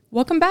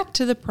Welcome back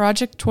to the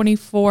Project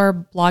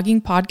 24 blogging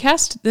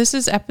podcast. This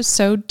is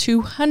episode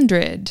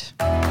 200.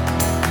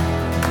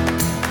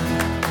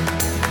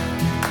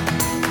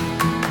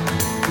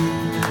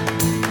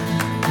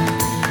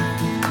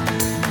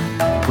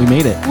 We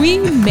made it. We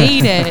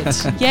made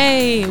it.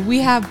 Yay. We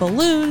have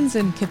balloons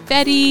and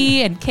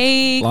confetti and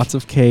cake. Lots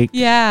of cake.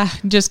 Yeah,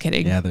 just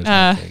kidding. Yeah, there's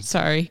no cake.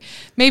 Sorry.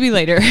 Maybe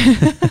later.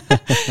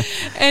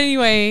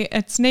 Anyway,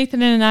 it's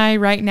Nathan and I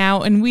right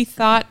now, and we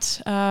thought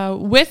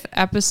with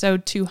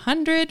episode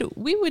 200,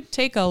 we would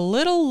take a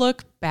little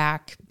look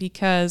back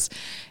because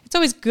it's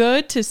always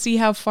good to see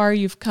how far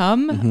you've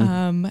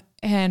come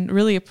and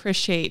really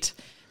appreciate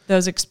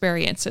those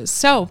experiences.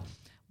 So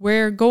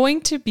we're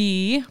going to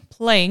be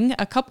playing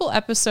a couple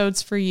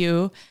episodes for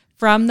you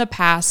from the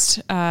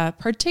past,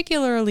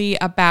 particularly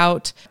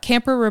about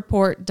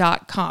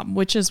camperreport.com,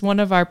 which is one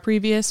of our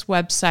previous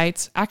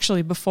websites,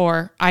 actually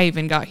before I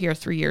even got here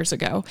 3 years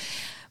ago.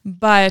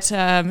 But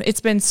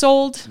it's been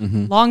sold a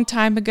long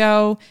time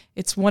ago.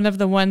 It's one of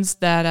the ones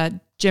that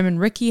Jim and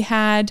Ricky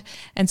had.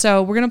 And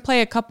so we're going to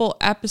play a couple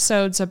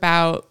episodes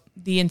about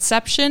the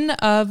inception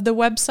of the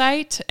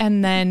website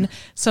and then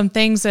some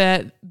things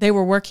that they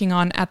were working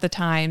on at the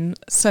time,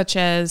 such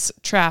as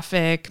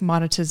traffic,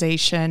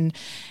 monetization.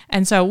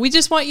 And so we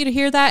just want you to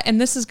hear that. And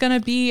this is going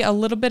to be a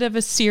little bit of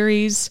a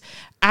series.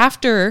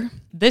 After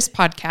this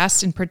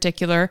podcast in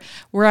particular,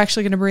 we're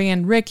actually going to bring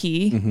in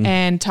Ricky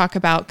and talk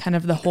about kind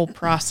of the whole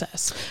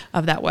process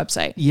of that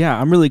website. Yeah,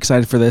 I'm really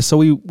excited for this. So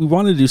we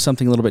wanted to do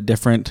something a little bit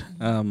different,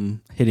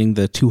 hitting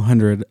the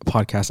 200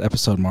 podcast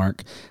episode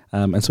mark.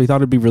 And so we thought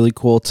it'd be really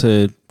cool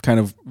to kind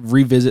of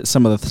revisit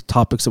some of the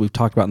topics that we've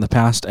talked about in the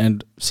past.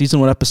 And season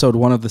 1, episode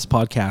 1 of this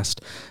podcast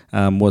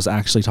was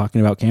actually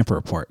talking about Camper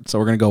Report. So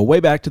we're going to go way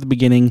back to the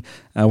beginning.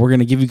 We're going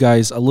to give you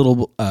guys a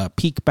little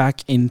peek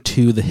back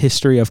into the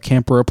history of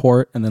Camper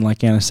Report. And then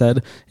like Anna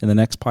said, in the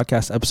next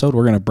podcast episode,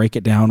 we're going to break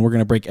it down. We're going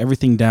to break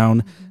everything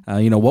down,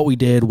 what we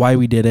did, why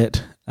we did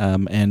it,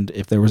 and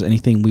if there was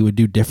anything we would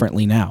do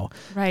differently now.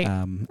 Right.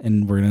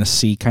 And we're going to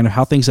see kind of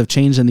how things have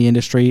changed in the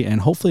industry,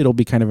 and hopefully it'll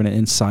be kind of an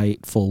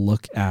insightful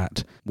look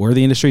at where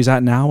the industry's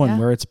at now and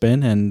where it's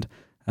been and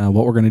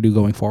what we're going to do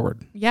going forward.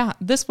 Yeah,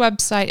 this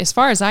website, as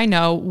far as I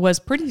know, was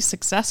pretty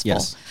successful.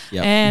 Yes.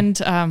 Yep.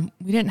 And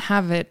we didn't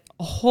have it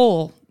a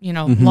whole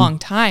long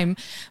time,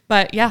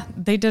 but yeah,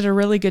 they did a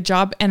really good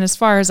job. And as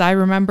far as I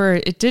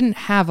remember, it didn't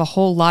have a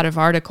whole lot of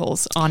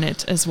articles on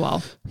it as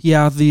well.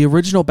 Yeah, the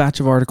original batch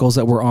of articles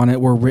that were on it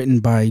were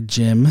written by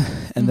Jim,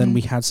 and then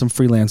we had some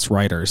freelance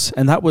writers,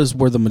 and that was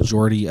where the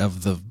majority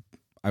of the,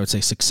 I would say,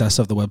 success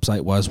of the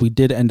website was. We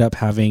did end up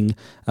having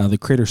the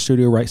Creator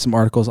Studio write some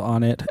articles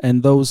on it,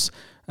 and those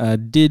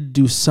did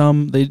do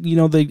some,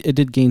 it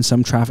did gain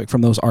some traffic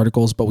from those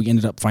articles, but we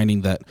ended up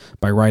finding that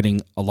by writing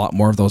a lot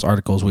more of those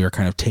articles, we were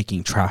kind of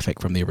taking traffic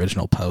from the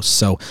original posts.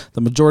 So the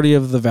majority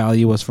of the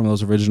value was from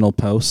those original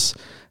posts.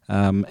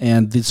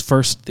 And these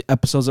first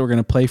episodes that we're going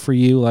to play for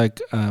you, like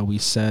we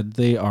said,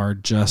 they are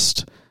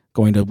just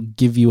going to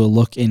give you a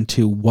look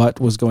into what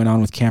was going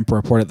on with Camper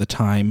Report at the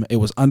time. It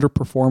was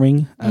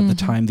underperforming at the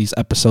time these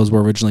episodes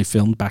were originally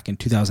filmed back in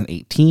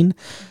 2018.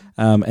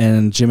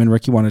 And Jim and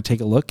Ricky wanted to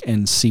take a look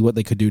and see what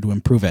they could do to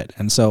improve it.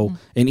 And so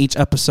in each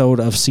episode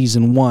of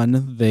season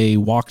 1, they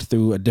walked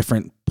through a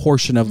different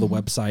portion of the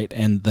website,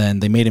 and then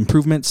they made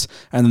improvements,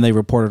 and then they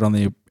reported on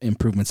the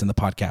improvements in the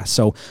podcast.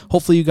 So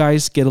hopefully you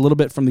guys get a little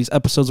bit from these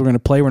episodes we're going to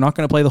play. We're not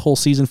going to play the whole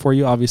season for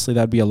you. Obviously,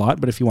 that'd be a lot.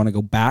 But if you want to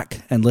go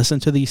back and listen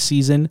to the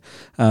season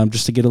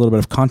just to get a little bit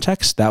of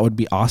context, that would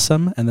be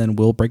awesome. And then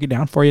we'll break it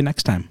down for you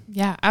next time.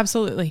 Yeah,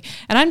 absolutely.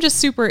 And I'm just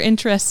super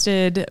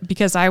interested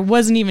because I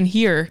wasn't even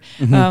here.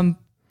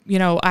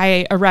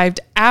 I arrived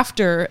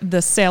after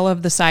the sale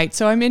of the site.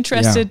 So I'm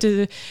interested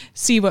to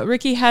see what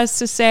Ricky has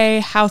to say,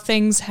 how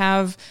things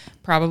have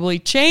probably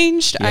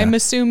changed, I'm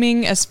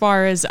assuming, as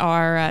far as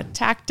our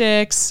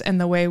tactics and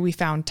the way we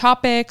found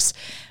topics.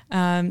 So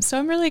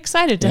I'm really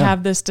excited to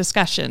have this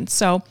discussion.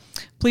 So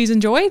please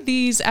enjoy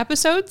these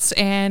episodes,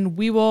 and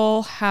we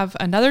will have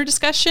another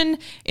discussion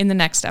in the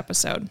next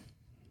episode.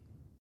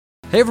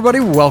 Hey everybody,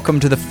 welcome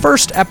to the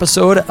first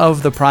episode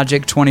of the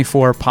Project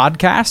 24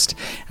 podcast.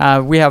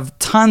 We have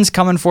tons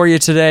coming for you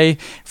today.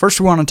 First,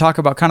 we want to talk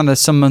about kind of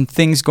some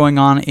things going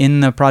on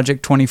in the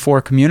Project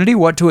 24 community,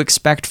 what to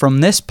expect from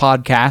this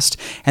podcast,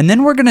 and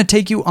then we're going to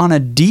take you on a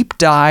deep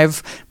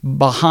dive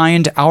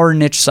behind our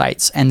niche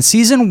sites. And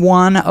season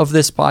 1 of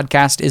this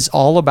podcast is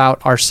all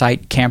about our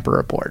site, Camper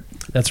Report.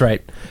 That's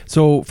right.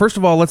 So first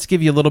of all, let's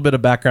give you a little bit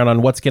of background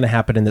on what's going to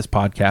happen in this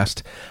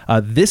podcast.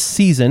 This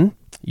season,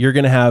 you're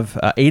going to have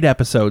 8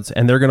 episodes,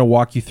 and they're going to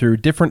walk you through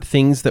different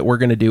things that we're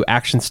going to do,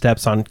 action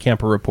steps on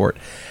Camper Report.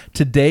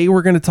 Today,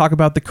 we're going to talk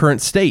about the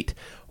current state.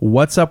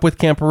 What's up with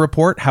Camper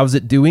Report? How's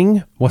it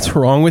doing? What's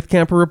wrong with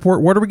Camper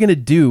Report? What are we going to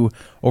do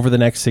over the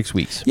next 6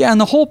 weeks? Yeah, and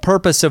the whole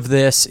purpose of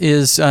this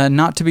is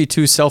not to be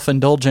too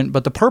self-indulgent,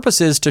 but the purpose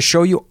is to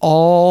show you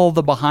all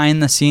the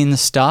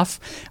behind-the-scenes stuff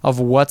of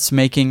what's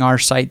making our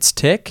sites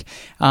tick,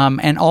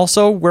 and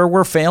also where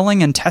we're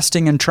failing and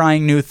testing and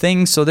trying new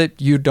things so that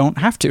you don't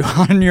have to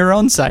on your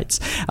own sites.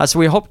 So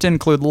we hope to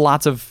include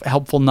lots of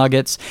helpful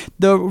nuggets.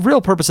 The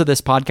real purpose of this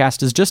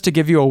podcast is just to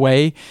give you a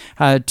way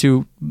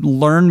to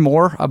learn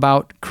more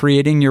about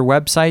creating your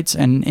websites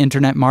and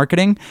internet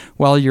marketing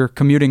while you're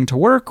commuting to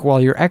work,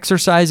 while you're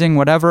exercising,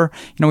 whatever.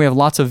 We have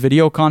lots of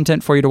video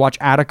content for you to watch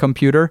at a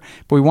computer,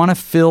 but we want to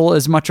fill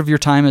as much of your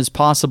time as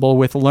possible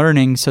with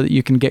learning so that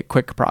you can get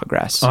quick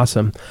progress.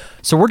 Awesome.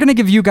 So we're going to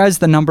give you guys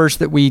the numbers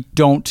that we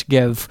don't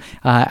give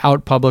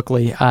out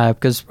publicly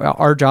because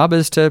our job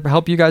is to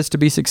help you guys to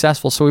be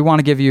successful. So we want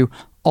to give you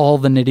all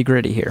the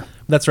nitty-gritty here.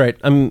 That's right.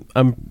 I'm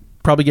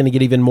probably going to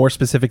get even more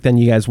specific than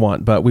you guys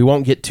want, but we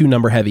won't get too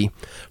number heavy.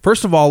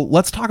 First of all,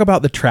 let's talk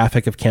about the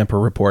traffic of Camper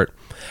Report.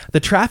 The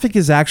traffic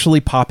is actually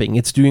popping.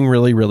 It's doing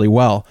really, really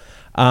well.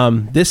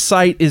 This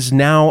site is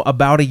now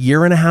about a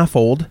year and a half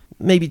old,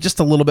 maybe just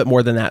a little bit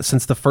more than that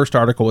since the first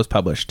article was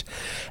published.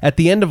 At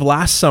the end of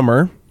last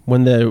summer,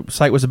 when the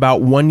site was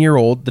about 1 year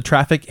old, the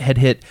traffic had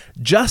hit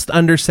just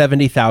under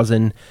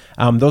 70,000.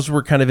 Those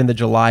were kind of in the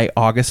July,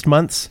 August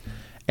months.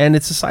 And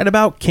it's a site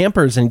about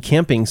campers and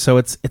camping, so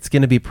it's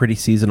going to be pretty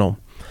seasonal.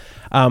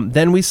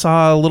 Then we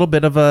saw a little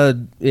bit of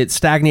it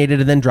stagnated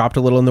and then dropped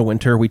a little in the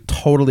winter. We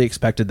totally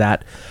expected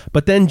that.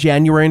 But then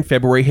January and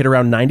February hit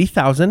around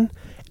 90,000.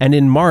 And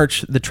in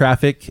March, the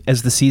traffic,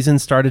 as the season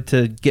started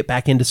to get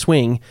back into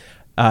swing,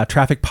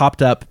 traffic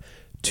popped up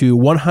to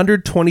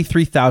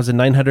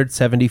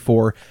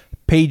 123,974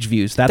 page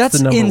views. That's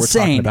the number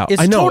insane. We're talking about.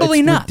 It's I know, totally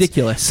it's nuts.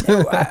 Ridiculous.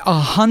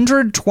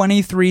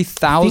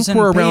 123,000 I think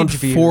we're around page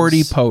views.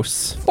 40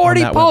 posts.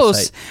 40 on that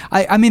posts.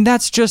 website. I mean,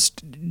 that's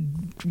just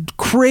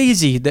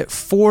crazy that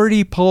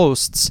 40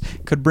 posts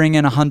could bring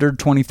in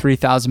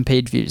 123,000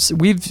 page views.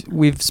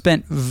 We've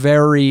spent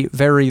very,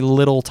 very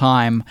little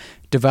time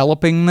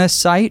developing this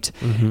site.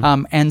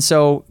 And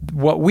so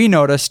what we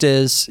noticed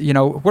is,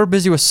 we're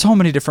busy with so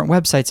many different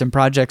websites and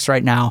projects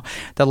right now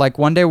that like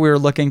one day we were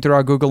looking through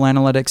our Google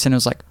Analytics and it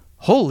was like,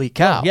 holy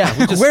cow. Yeah,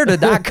 where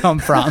did that come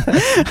from?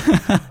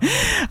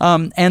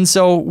 And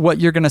so what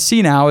you're going to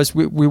see now is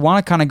we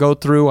want to kind of go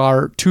through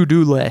our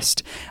to-do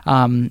list.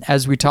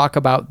 As we talk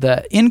about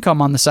the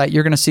income on the site,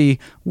 you're going to see,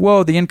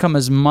 whoa, the income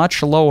is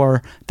much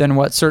lower than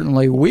what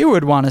certainly we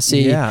would want to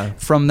see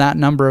from that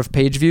number of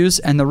page views.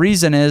 And the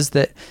reason is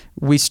that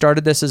we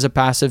started this as a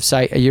passive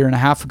site a year and a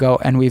half ago,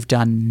 and we've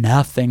done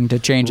nothing to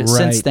change it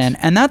since then.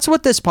 And that's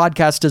what this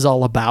podcast is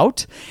all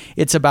about.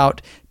 It's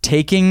about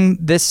taking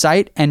this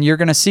site, and you're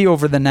going to see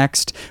over the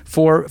next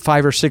 4,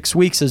 5, or 6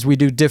 weeks as we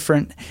do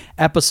different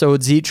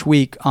episodes each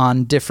week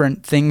on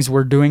different things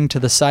we're doing to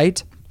the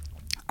site.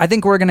 I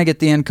think we're going to get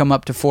the income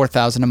up to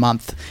 $4,000 a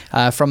month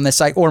from this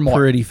site or more.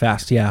 Pretty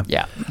fast, yeah.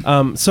 Yeah.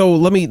 So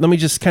let me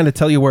just kind of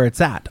tell you where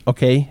it's at,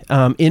 okay?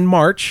 In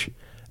March,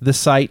 the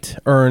site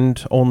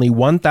earned only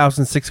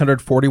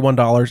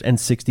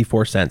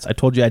 $1,641.64. I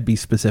told you I'd be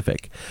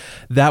specific.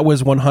 That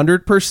was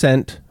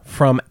 100%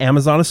 from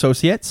Amazon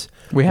Associates.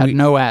 We had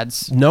no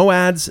ads. No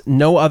ads,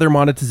 no other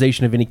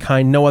monetization of any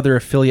kind, no other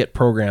affiliate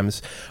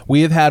programs.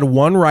 We have had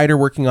one writer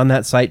working on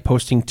that site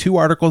posting 2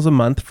 articles a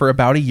month for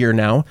about a year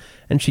now,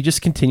 and she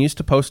just continues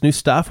to post new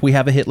stuff. We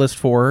have a hit list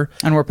for her.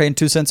 And we're paying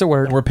 2 cents a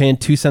word. And we're paying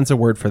 2 cents a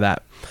word for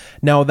that.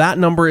 Now, that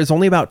number is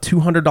only about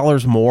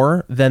 $200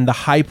 more than the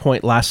high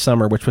point last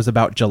summer, which was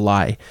about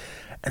July.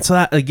 And so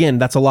that, again,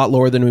 that's a lot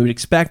lower than we would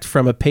expect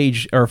from a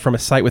page or from a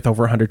site with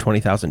over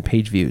 120,000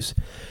 page views.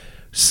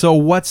 So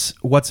what's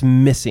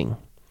missing?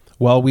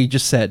 Well, we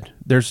just said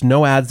there's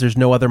no ads, there's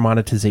no other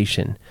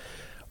monetization.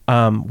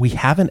 We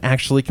haven't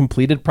actually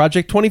completed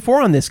Project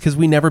 24 on this because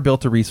we never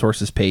built a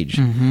resources page.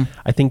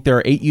 I think there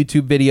are 8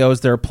 YouTube videos,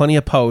 there are plenty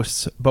of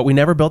posts, but we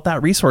never built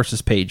that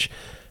resources page.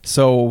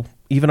 So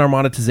even our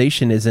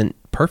monetization isn't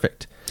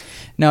perfect.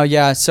 No,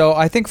 yeah. So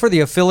I think for the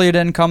affiliate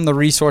income, the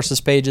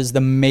resources page is the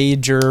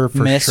major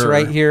miss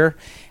right here.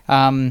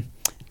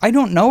 I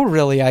don't know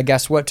really, I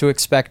guess, what to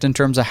expect in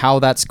terms of how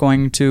that's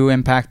going to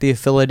impact the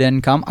affiliate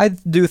income. I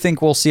do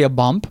think we'll see a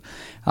bump.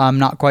 I'm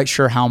not quite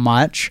sure how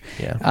much.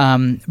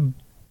 Yeah.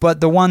 But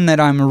the one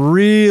that I'm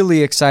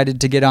really excited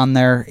to get on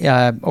there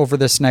over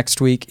this next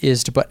week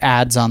is to put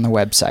ads on the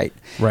website.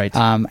 Right.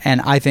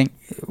 And I think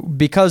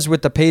because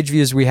with the page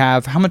views we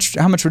have, how much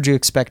would you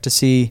expect to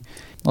see?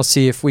 Let's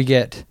see if we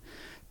get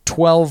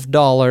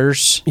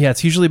 $12. Yeah,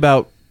 it's usually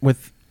about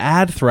with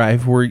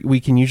AdThrive, where we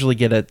can usually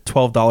get a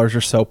 $12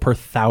 or so per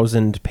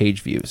 1,000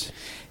 page views.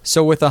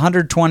 So with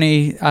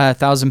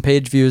 120,000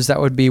 page views, that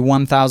would be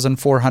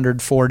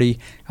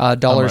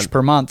 $1,440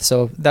 per month.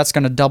 So that's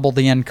going to double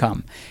the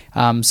income.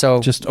 So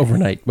just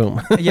overnight,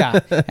 boom. Yeah,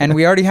 and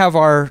we already have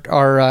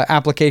our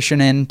application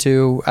in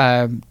to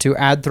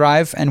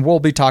AdThrive, and we'll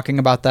be talking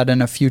about that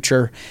in a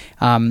future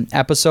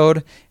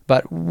episode.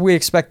 but we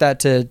expect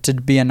that to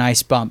be a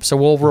nice bump. So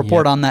we'll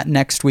report on that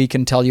next week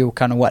and tell you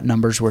kind of what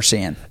numbers we're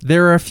seeing.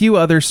 There are a few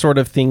other sort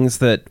of things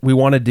that we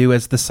want to do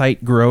as the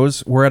site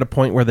grows. We're at a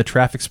point where the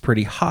traffic's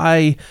pretty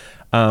high.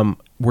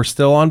 We're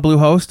still on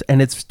Bluehost,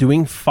 and it's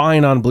doing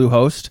fine on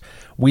Bluehost.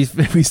 We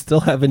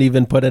still haven't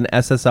even put an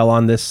SSL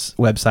on this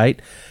website.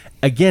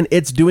 Again,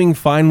 it's doing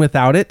fine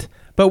without it,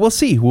 but we'll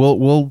see.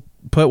 We'll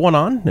put one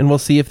on, and we'll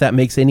see if that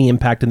makes any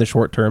impact in the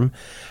short term.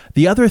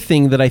 The other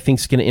thing that I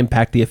think is going to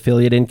impact the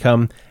affiliate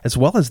income as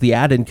well as the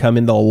ad income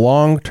in the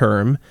long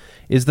term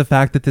is the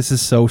fact that this is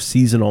so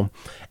seasonal.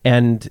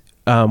 And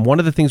one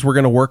of the things we're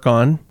going to work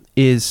on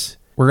is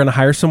we're going to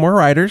hire some more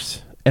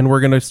writers, and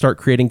we're going to start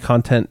creating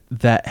content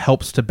that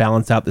helps to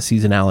balance out the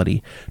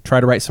seasonality.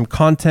 Try to write some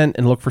content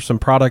and look for some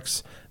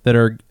products that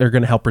are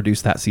going to help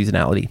reduce that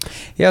seasonality.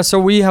 Yeah,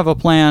 so we have a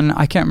plan.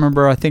 I can't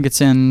remember. I think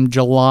it's in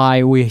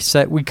July. We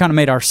kind of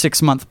made our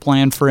 6-month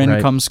plan for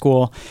Income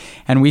School,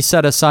 and we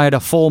set aside a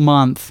full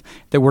month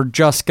that we're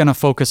just going to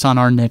focus on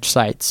our niche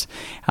sites.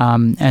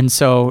 And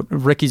so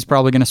Ricky's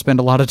probably going to spend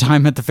a lot of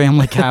time at the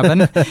family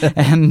cabin,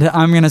 and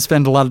I'm going to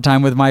spend a lot of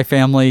time with my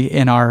family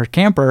in our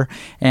camper.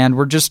 And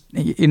we're just,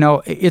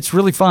 it's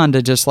really fun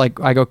to just I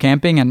go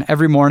camping, and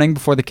every morning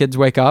before the kids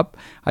wake up,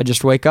 I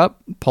just wake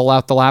up, pull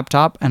out the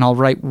laptop, and I'll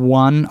write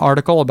one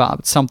article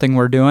about something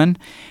we're doing,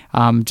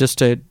 just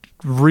to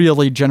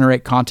really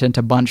generate content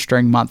a bunch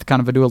during month,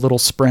 kind of do a little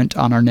sprint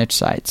on our niche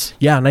sites.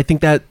 Yeah, and I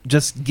think that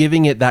just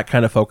giving it that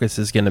kind of focus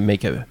is going to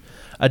make a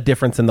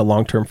difference in the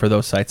long term for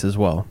those sites as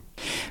well.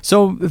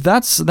 So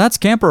that's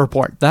Camper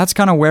Report. That's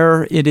kind of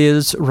where it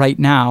is right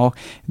now.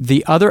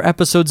 The other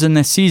episodes in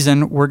this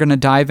season, we're going to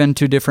dive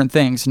into different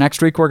things.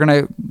 Next week, we're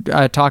going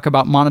to talk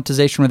about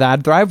monetization with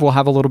AdThrive. We'll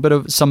have a little bit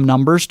of some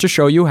numbers to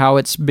show you how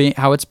it's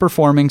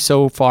performing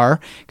so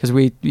far, because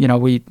we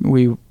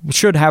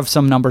should have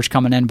some numbers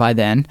coming in by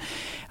then.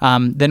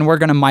 Then we're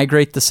going to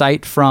migrate the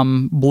site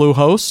from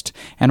Bluehost,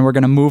 and we're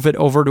going to move it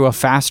over to a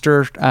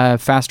faster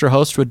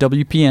host with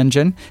WP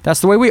Engine.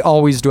 That's the way we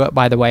always do it,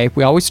 by the way.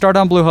 We always start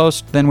on Bluehost,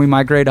 then we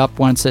migrate up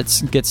once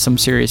it gets some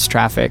serious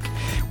traffic.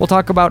 We'll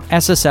talk about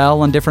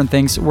SSL and different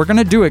things. We're going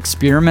to do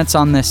experiments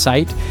on this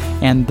site,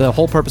 and the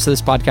whole purpose of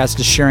this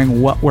podcast is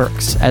sharing what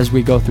works as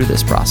we go through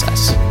this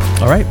process.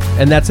 All right,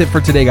 and that's it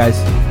for today, guys.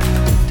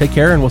 Take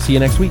care, and we'll see you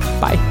next week.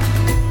 Bye.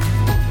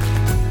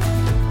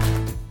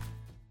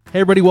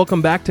 Hey everybody,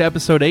 welcome back to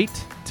episode 8.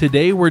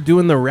 Today we're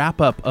doing the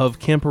wrap-up of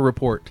Camper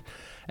Report.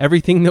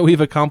 Everything that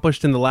we've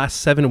accomplished in the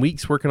last 7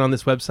 weeks working on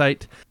this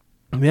website.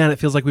 Man, it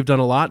feels like we've done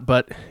a lot,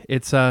 but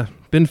it's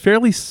been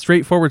fairly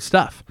straightforward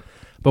stuff.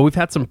 But we've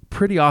had some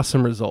pretty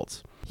awesome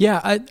results.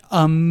 Yeah,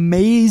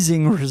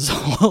 amazing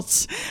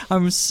results.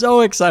 I'm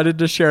so excited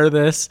to share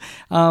this.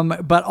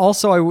 But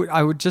also,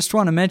 I would just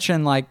want to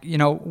mention,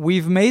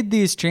 we've made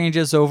these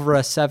changes over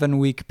a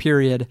 7-week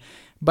period.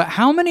 But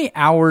how many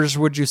hours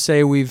would you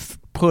say we've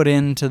put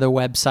into the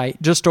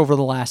website just over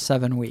the last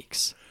 7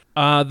 weeks?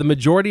 The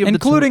majority of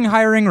including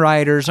hiring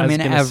writers,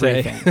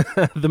 everything.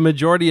 The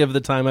majority of the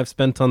time I've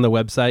spent on the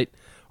website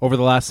over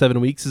the last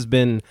 7 weeks has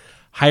been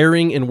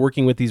hiring and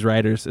working with these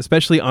writers,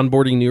 especially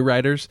onboarding new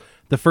writers.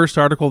 The first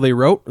article they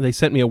wrote, they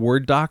sent me a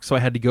Word doc, so I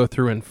had to go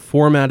through and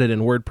format it in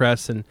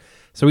WordPress, and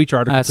so each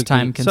article that's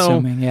time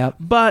consuming. Yep.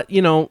 But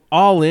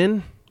all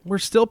in, we're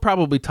still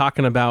probably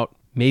talking about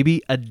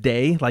maybe a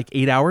day, like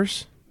 8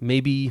 hours,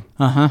 maybe.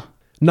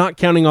 Not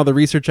counting all the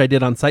research I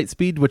did on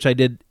SiteSpeed, which I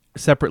did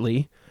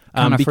separately.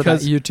 Because for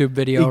that YouTube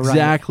video,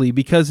 exactly, right?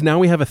 Because now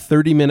we have a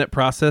 30-minute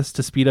process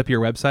to speed up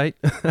your website.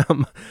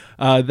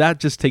 That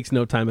just takes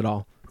no time at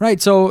all. Right.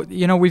 So,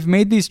 we've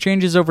made these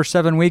changes over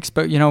 7 weeks,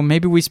 but,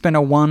 maybe we spend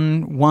a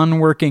one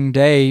working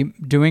day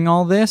doing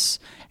all this.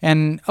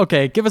 And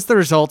okay, give us the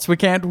results. We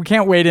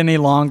can't wait any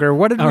longer.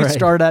 What did we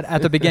start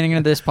at the beginning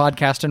of this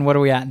podcast, and what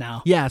are we at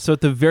now? Yeah. So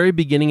at the very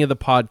beginning of the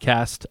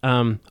podcast,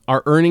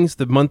 our earnings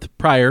the month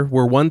prior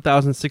were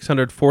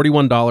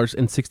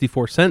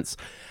 $1,641.64.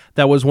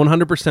 That was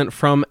 100%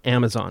 from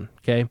Amazon.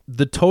 Okay.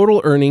 The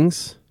total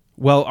earnings,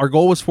 well, our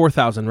goal was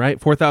 $4,000, right?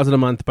 $4,000 a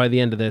month by the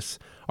end of this.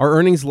 Our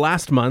earnings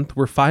last month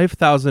were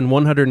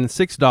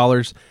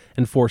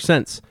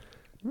 $5,106.04.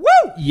 Woo!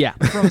 Yeah.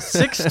 From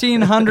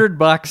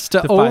 $1,600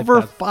 to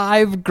over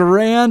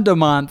 $5,000 a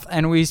month.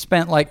 And we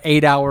spent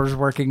 8 hours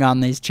working on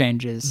these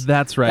changes.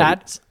 That's right.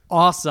 That's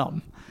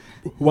awesome.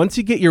 Once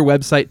you get your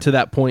website to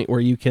that point where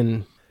you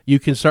can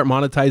start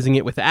monetizing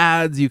it with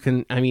ads.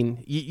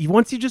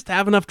 Once you just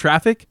have enough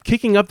traffic,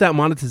 kicking up that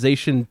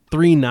monetization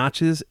 3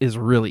 notches is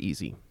really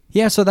easy.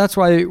 Yeah, so that's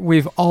why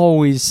we've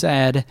always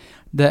said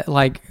that,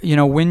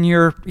 when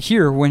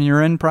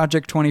you're in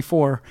Project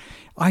 24,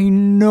 I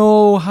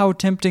know how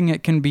tempting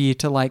it can be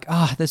to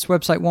this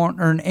website won't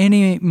earn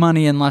any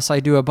money unless I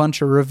do a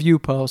bunch of review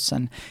posts,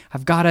 and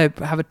I've got to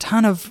have a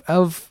ton of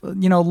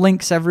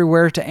links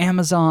everywhere to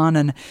Amazon,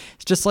 and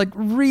it's just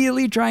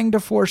really trying to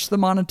force the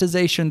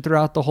monetization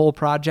throughout the whole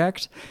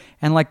project.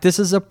 And this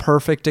is a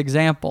perfect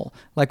example.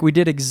 We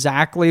did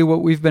exactly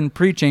what we've been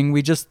preaching.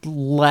 We just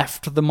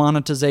left the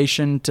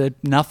monetization to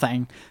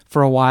nothing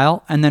for a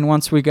while, and then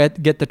once we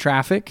get the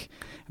traffic,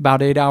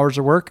 about 8 hours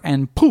of work,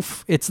 and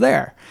poof, it's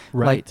there.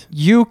 Right. Like,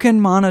 you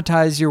can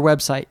monetize your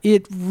website.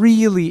 It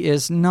really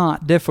is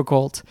not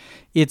difficult.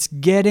 It's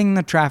getting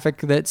the traffic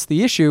that's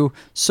the issue.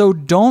 So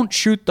don't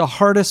shoot the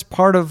hardest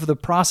part of the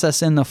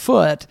process in the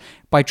foot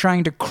by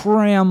trying to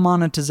cram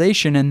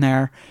monetization in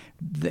there.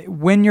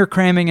 When you're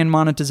cramming in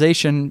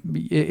monetization,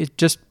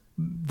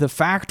 the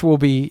fact will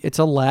be it's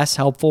a less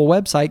helpful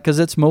website because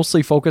it's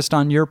mostly focused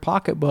on your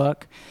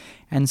pocketbook.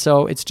 And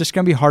so it's just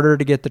going to be harder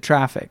to get the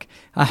traffic.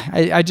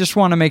 I just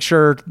want to make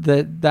sure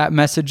that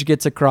message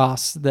gets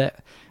across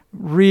that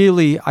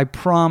really, I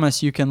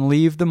promise you can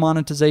leave the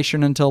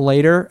monetization until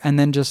later and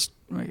then just,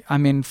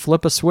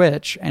 flip a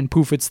switch and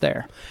poof, it's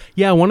there.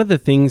 Yeah, one of the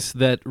things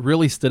that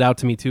really stood out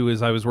to me too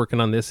as I was working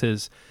on this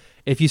is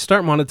if you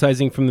start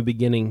monetizing from the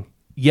beginning,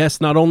 yes,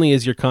 not only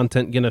is your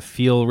content going to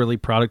feel really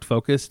product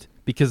focused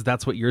because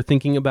that's what you're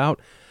thinking about,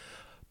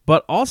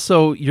 but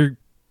also you're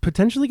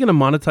potentially going to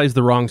monetize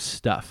the wrong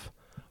stuff.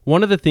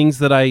 One of the things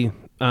that I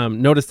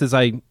noticed as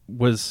I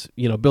was,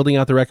 building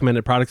out the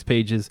recommended products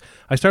page is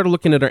I started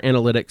looking at our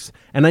analytics,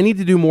 and I need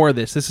to do more of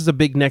this. This is a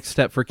big next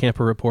step for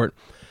Camper Report.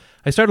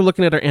 I started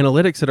looking at our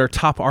analytics at our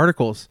top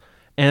articles,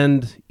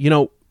 and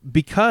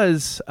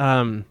because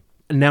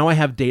now I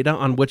have data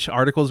on which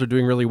articles are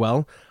doing really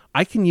well,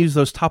 I can use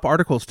those top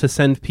articles to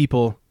send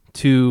people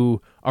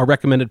to our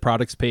recommended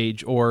products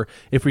page, or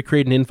if we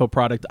create an info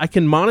product, I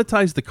can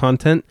monetize the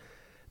content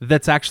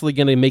that's actually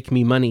going to make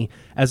me money,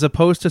 as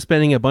opposed to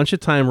spending a bunch of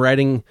time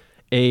writing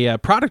a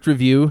product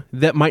review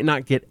that might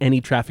not get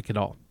any traffic at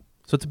all.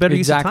 So it's a better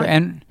use of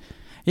time.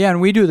 And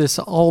we do this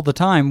all the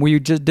time. We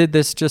just did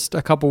this just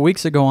a couple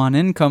weeks ago on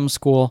Income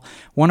School.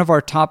 One of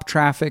our top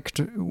trafficked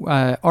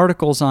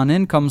articles on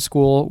Income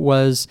School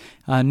was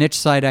niche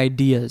site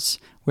ideas.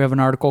 We have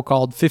an article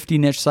called 50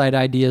 Niche Site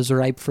Ideas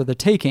Ripe for the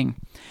Taking.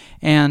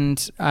 And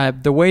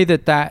the way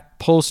that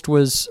post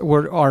was,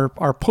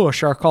 our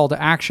push, our call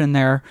to action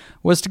there,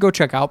 was to go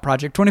check out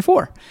Project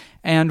 24.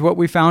 And what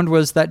we found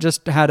was that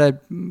just had a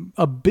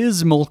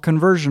abysmal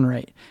conversion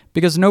rate,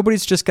 because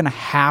nobody's just going to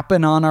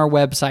happen on our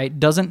website,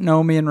 doesn't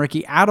know me and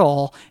Ricky at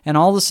all, and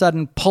all of a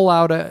sudden pull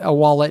out a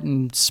wallet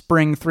and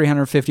spring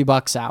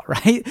 $350 out,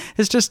 right?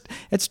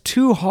 It's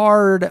too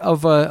hard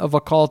of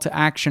a call to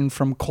action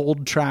from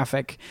cold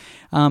traffic.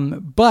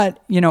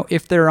 But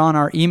if they're on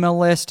our email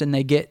list and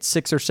they get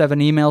 6 or 7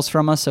 emails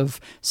from us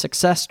of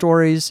success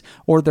stories,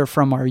 or they're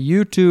from our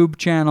YouTube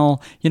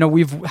channel,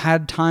 we've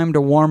had time to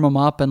warm them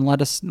up and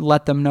let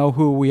them know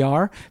who we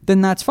are,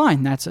 then that's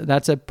fine.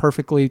 That's a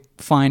perfectly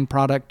fine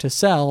product to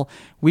sell.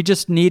 We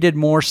just needed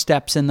more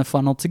steps in the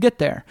funnel to get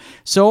there.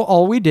 So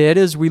all we did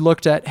is we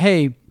looked at,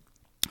 hey,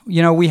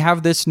 we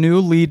have this new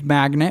lead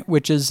magnet,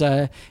 which is,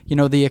 the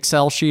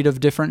Excel sheet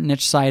of different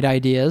niche site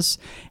ideas.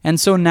 And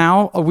so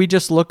now we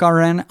just look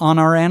on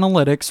our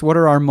analytics, what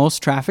are our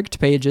most trafficked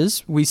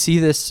pages? We see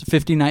this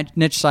 50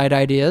 niche site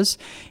ideas.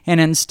 And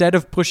instead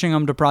of pushing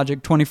them to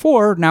Project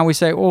 24, now we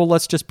say,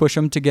 let's just push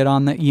them to get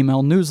on the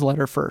email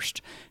newsletter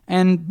first.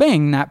 And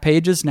bang, that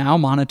page is now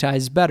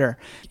monetized better.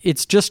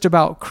 It's just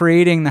about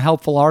creating the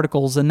helpful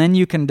articles, and then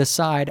you can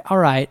decide, all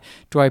right,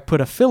 do I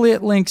put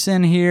affiliate links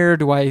in here?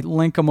 Do I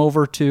link them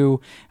over to,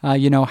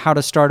 how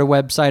to start a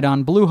website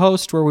on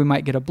Bluehost, where we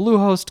might get a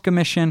Bluehost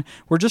commission?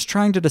 We're just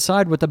trying to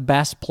decide what the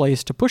best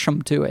place to push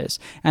them to is.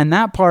 And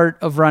that part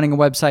of running a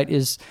website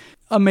is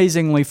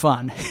amazingly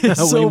fun.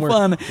 It's so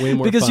fun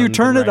because you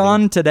turn it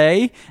on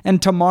today,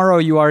 and tomorrow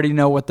you already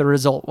know what the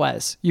result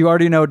was. You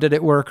already know, did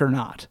it work or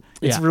not?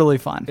 It's really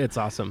fun. It's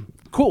awesome.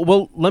 Cool.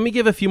 Well, let me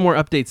give a few more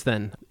updates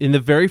then. In the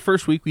very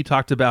first week, we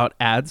talked about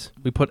ads.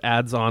 We put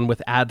ads on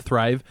with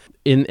AdThrive.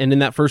 And in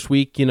that first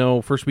week,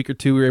 first week or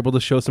two, we were able to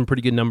show some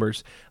pretty good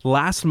numbers.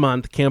 Last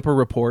month, Camper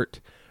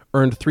Report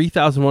earned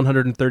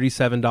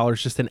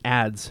 $3,137 just in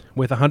ads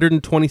with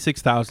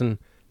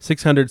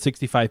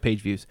 126,665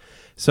 page views.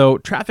 So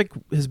traffic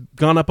has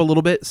gone up a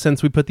little bit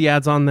since we put the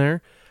ads on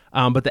there.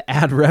 But the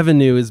ad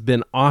revenue has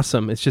been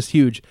awesome. It's just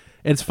huge.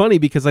 And it's funny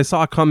because I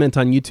saw a comment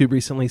on YouTube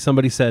recently.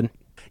 Somebody said,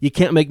 you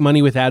can't make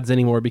money with ads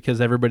anymore because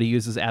everybody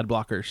uses ad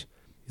blockers.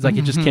 He's like,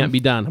 it just can't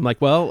be done. I'm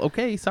like, well,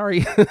 okay,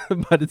 sorry,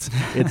 but it's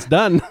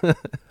done.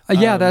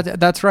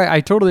 That's right. I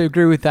totally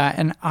agree with that.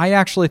 And I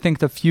actually think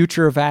the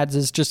future of ads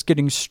is just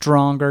getting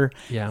stronger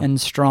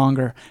and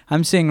stronger.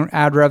 I'm seeing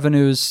ad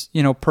revenues,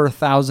 per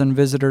 1,000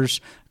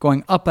 visitors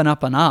going up and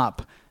up and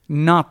up,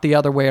 not the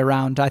other way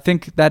around. I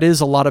think that is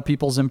a lot of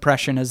people's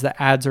impression, is that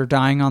ads are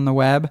dying on the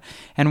web.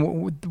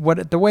 And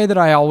the way that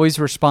I always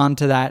respond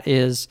to that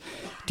is,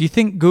 do you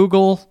think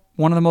Google,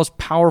 one of the most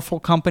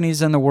powerful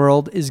companies in the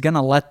world, is going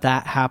to let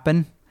that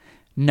happen?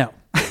 No.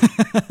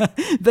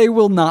 They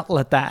will not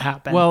let that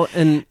happen. Well,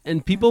 and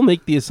people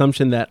make the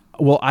assumption that,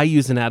 I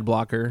use an ad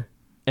blocker,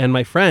 and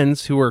my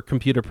friends who are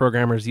computer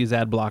programmers use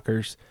ad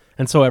blockers,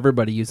 and so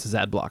everybody uses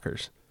ad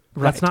blockers.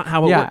 Right. That's not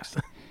how it works.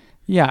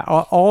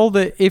 Yeah,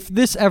 if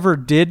this ever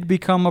did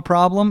become a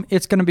problem,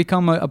 it's going to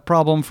become a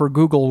problem for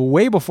Google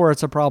way before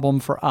it's a problem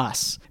for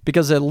us,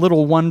 because a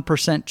little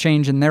 1%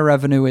 change in their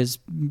revenue is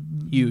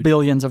huge.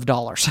 Billions of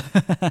dollars.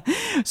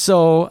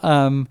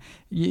 So,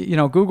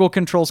 Google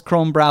controls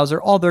Chrome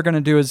browser. All they're going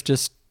to do is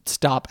just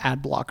stop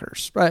ad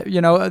blockers, right?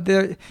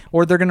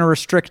 Or they're going to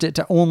restrict it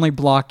to only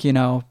block,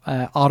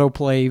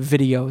 autoplay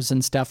videos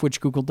and stuff,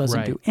 which Google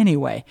doesn't do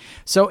anyway.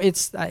 So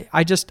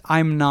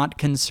I'm not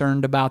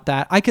concerned about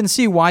that. I can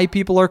see why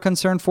people are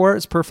concerned for it.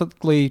 It's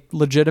perfectly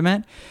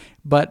legitimate,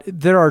 but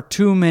there are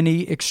too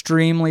many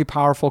extremely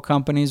powerful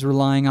companies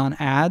relying on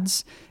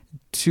ads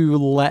to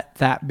let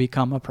that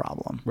become a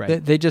problem.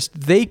 Right.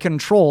 They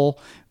control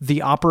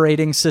the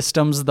operating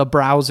systems, the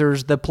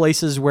browsers, the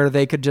places where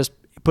they could just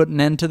put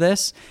an end to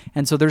this.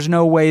 And so there's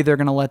no way they're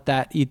going to let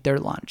that eat their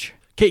lunch.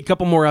 Okay, a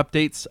couple more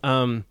updates.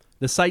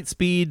 The site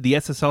speed, the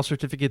SSL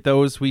certificate,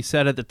 those we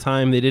said at the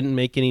time they didn't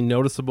make any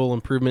noticeable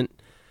improvement.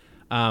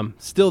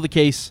 Still the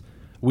case.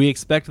 We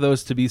expect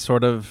those to be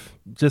sort of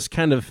just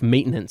kind of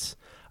maintenance,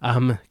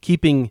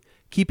 keeping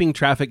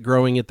traffic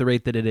growing at the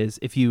rate that it is.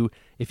 If you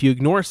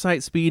ignore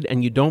site speed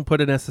and you don't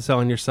put an SSL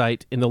on your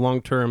site, in the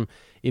long term,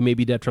 it may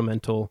be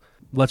detrimental.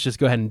 Let's just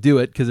go ahead and do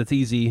it because it's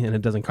easy and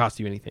it doesn't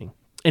cost you anything.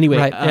 Anyway,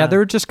 right.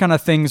 They're just kind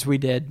of things we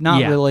did,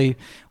 not really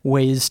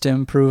ways to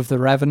improve the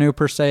revenue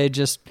per se.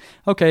 Just,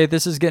 okay,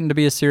 this is getting to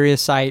be a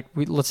serious site.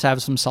 Let's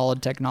have some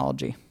solid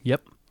technology.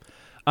 Yep.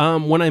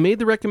 When I made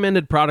the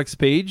recommended products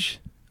page,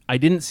 I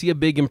didn't see a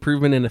big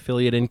improvement in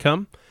affiliate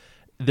income.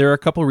 There are a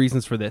couple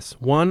reasons for this.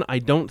 One, I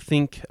don't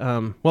think,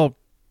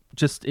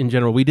 just in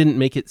general, we didn't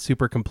make it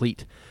super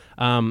complete.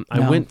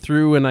 I went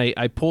through and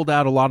I pulled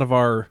out a lot of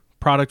our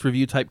product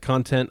review type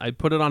content. I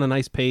put it on a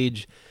nice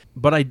page,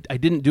 but I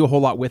didn't do a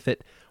whole lot with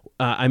it.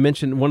 I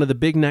mentioned one of the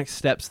big next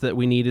steps that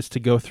we need is to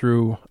go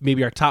through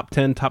maybe our top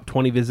 10, top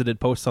 20 visited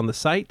posts on the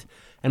site,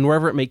 and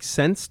wherever it makes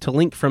sense to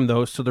link from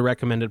those to the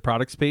recommended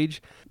products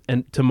page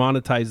and to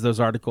monetize those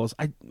articles.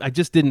 I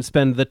just didn't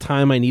spend the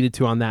time I needed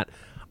to on that.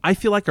 I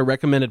feel like a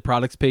recommended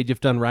products page, if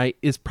done right,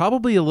 is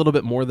probably a little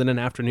bit more than an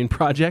afternoon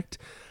project.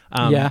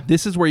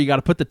 This is where you got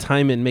to put the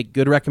time in, make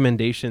good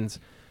recommendations.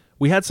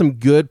 We had some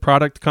good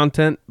product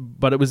content,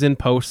 but it was in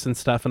posts and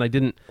stuff, and I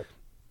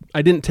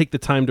didn't take the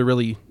time to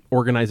really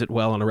organize it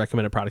well on a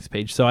recommended products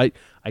page. So I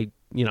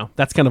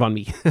that's kind of on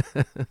me.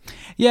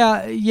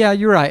 Yeah,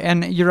 you're right.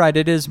 And you're right.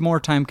 It is more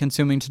time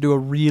consuming to do a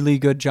really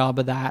good job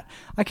of that.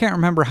 I can't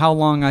remember how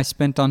long I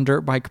spent on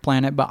Dirt Bike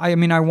Planet, but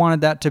I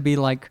wanted that to be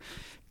like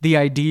the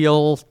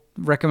ideal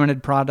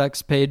recommended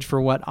products page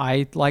for what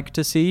I like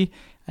to see.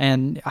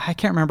 And I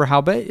can't remember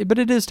how, but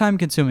it is time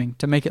consuming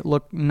to make it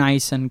look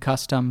nice and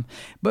custom.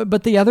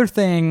 But the other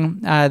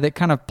thing that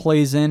kind of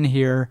plays in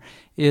here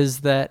is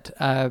that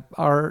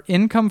our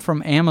income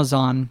from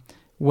Amazon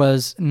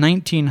was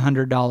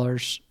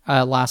 $1,900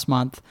 last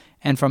month,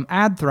 and from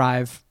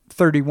AdThrive,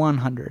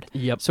 $3,100.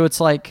 Yep. So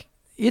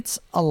it's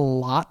a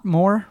lot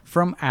more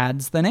from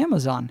ads than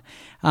Amazon.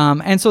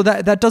 And so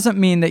that doesn't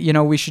mean that,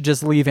 we should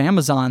just leave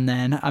Amazon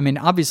then.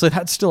 Obviously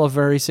that's still a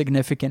very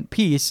significant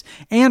piece.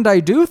 And I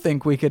do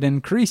think we could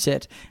increase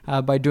it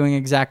by doing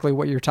exactly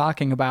what you're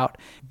talking about.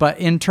 But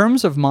in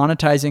terms of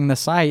monetizing the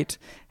site,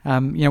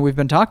 we've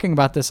been talking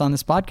about this on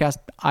this podcast.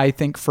 I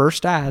think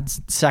first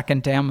ads,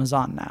 second to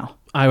Amazon now.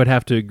 I would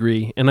have to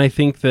agree. And I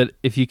think that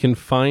if you can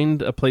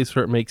find a place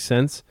where it makes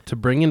sense to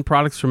bring in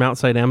products from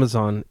outside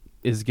Amazon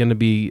is going to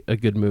be a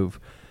good move.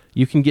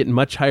 You can get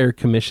much higher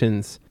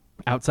commissions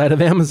outside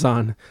of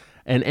Amazon,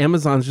 and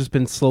Amazon's just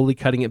been slowly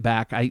cutting it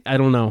back. I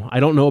don't know. I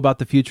don't know about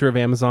the future of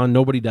Amazon.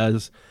 Nobody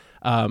does,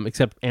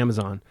 except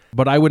Amazon.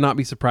 But I would not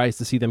be surprised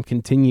to see them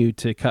continue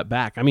to cut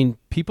back.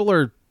 People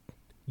are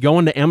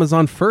going to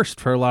Amazon first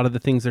for a lot of the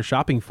things they're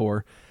shopping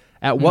for.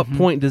 At what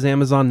point does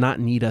Amazon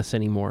not need us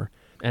anymore?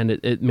 And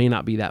it may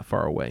not be that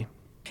far away.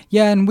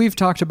 Yeah, and we've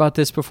talked about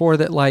this before,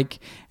 that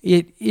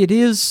it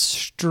is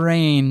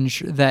strange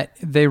that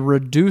they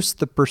reduced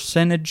the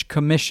percentage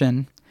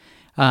commission.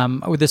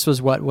 This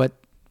was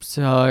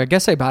so I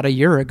guess about a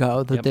year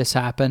ago that this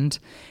happened.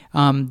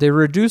 They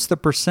reduced the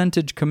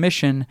percentage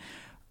commission,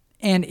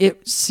 and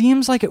it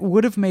seems like it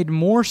would have made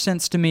more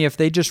sense to me if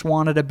they just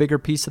wanted a bigger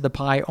piece of the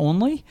pie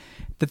only,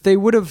 that they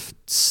would have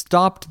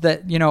stopped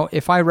that,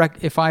 if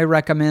I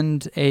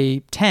recommend a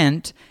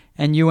tent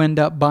and you end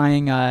up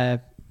buying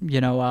a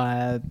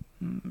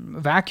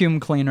vacuum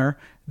cleaner,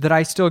 that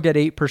I still get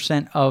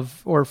 8%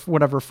 of, or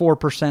whatever,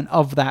 4%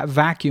 of that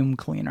vacuum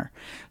cleaner.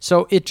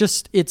 So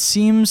it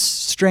seems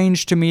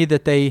strange to me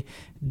that they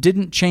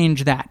didn't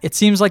change that. It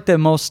seems like the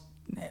most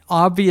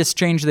obvious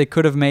change they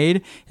could have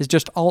made is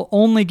just I'll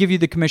only give you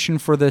the commission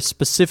for the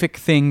specific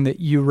thing that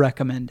you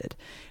recommended.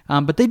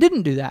 But they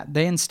didn't do that.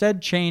 They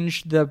instead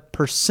changed the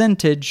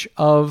percentage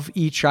of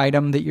each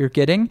item that you're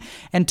getting.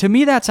 And to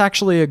me, that's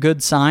actually a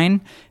good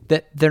sign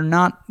that they're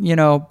not,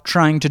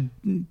 trying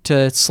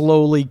to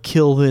slowly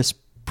kill this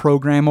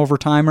program over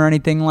time or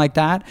anything like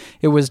that.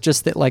 It was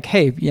just that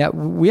hey,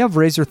 we have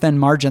razor thin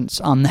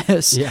margins on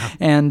this. Yeah.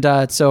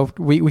 And so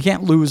we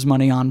can't lose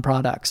money on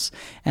products.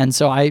 And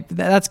so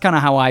that's kind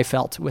of how I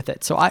felt with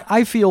it. So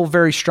I feel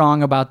very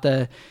strong about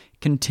the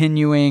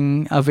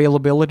continuing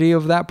availability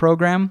of that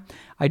program.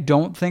 I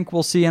don't think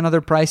we'll see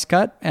another price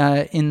cut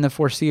in the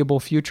foreseeable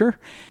future.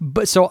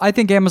 But so I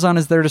think Amazon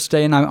is there to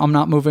stay, and I'm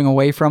not moving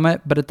away from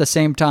it. But at the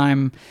same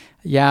time,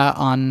 yeah,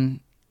 on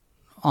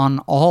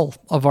all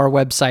of our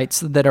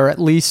websites that are at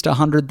least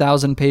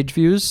 100,000 page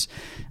views,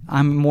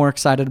 I'm more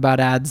excited about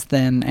ads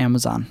than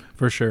Amazon.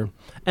 For sure.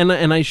 And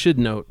I should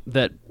note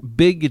that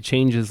big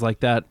changes like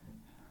that,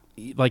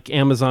 like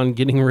Amazon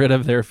getting rid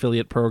of their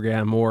affiliate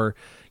program, or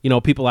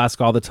people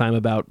ask all the time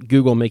about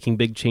Google making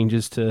big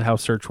changes to how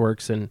search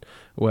works and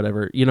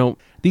whatever.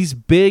 These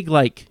big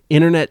like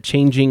internet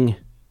changing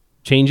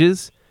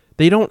changes,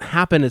 they don't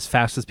happen as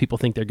fast as people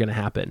think they're going to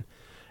happen.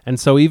 And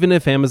so even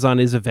if Amazon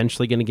is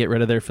eventually going to get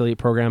rid of their affiliate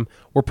program,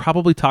 we're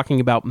probably talking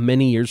about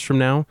many years from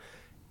now.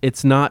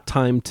 It's not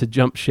time to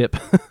jump ship.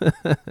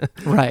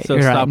 Right. So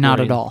you're stop right. Not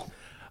worrying. at all.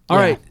 All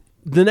right.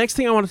 The next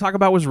thing I want to talk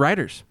about was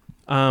writers,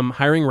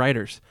 hiring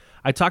writers.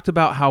 I talked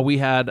about how we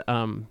had,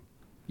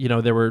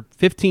 there were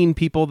 15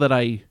 people that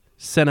I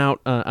sent out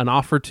an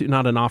offer to,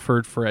 not an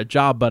offer for a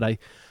job, but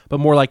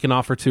more like an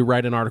offer to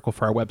write an article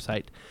for our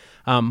website.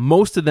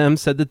 Most of them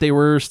said that they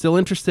were still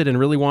interested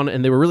and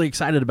and they were really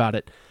excited about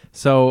it.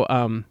 So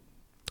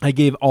I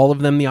gave all of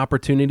them the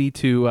opportunity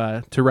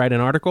to write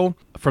an article.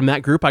 From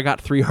that group, I got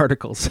 3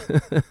 articles.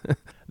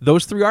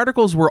 Those 3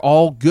 articles were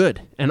all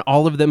good, and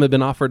all of them have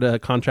been offered a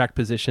contract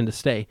position to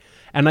stay.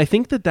 And I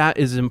think that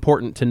is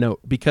important to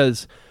note,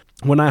 because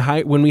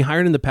when we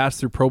hired in the past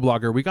through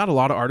ProBlogger, we got a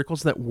lot of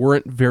articles that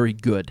weren't very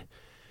good.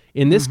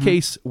 In this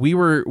case, we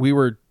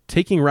were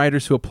taking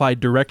writers who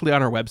applied directly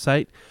on our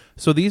website.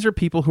 So these are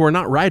people who are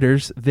not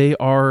writers; they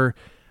are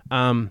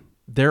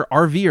they're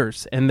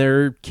RVers and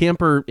they're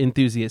camper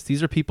enthusiasts.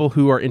 These are people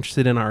who are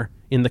interested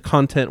in the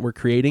content we're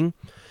creating.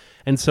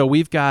 And so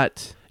we've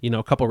got,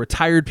 a couple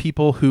retired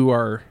people who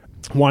are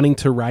wanting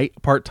to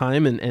write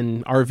part-time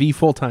and RV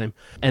full-time.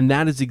 And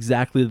that is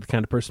exactly the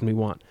kind of person we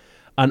want.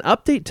 An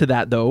update to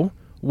that, though,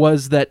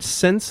 was that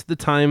since the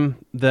time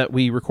that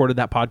we recorded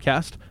that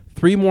podcast,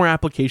 3 more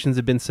applications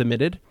have been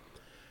submitted.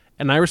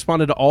 And I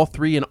responded to all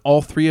 3, and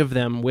all 3 of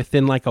them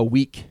within like a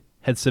week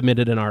had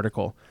submitted an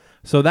article.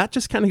 So that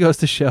just kind of goes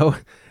to show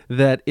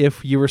that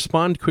if you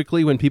respond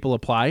quickly when people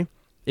apply,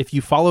 if you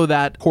follow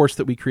that course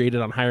that we created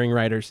on hiring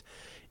writers,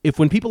 if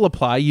when people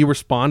apply, you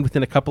respond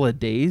within a couple of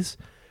days,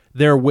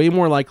 they're way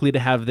more likely to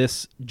have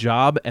this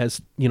job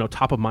as,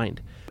 top of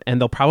mind. And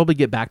they'll probably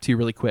get back to you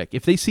really quick.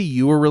 If they see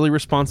you are really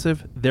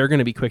responsive, they're going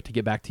to be quick to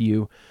get back to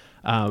you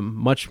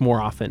much more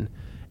often.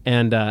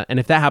 And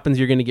if that happens,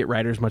 you're going to get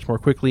writers much more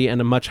quickly,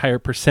 and a much higher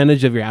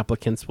percentage of your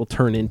applicants will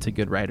turn into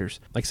good writers.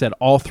 Like I said,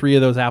 all 3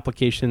 of those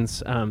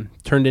applications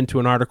turned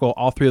into an article.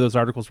 All 3 of those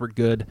articles were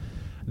good.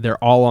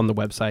 They're all on the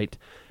website,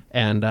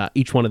 and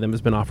each one of them has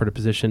been offered a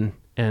position,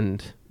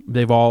 and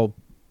they've all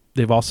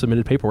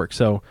submitted paperwork.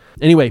 So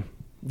anyway,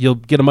 you'll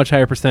get a much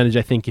higher percentage,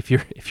 I think, if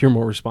you're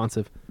more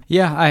responsive.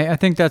 Yeah, I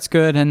think that's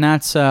good, and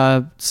that's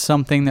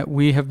something that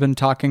we have been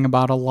talking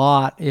about a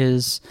lot.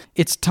 Is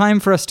it's time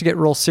for us to get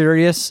real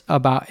serious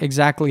about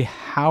exactly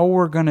how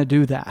we're going to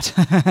do that.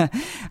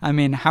 I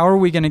mean, how are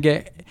we going to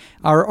get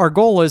our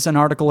goal is an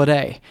article a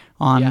day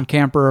on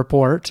Camper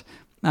Report.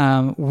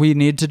 We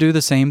need to do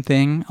the same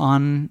thing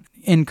on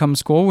Income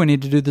School. We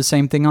need to do the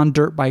same thing on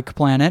Dirt Bike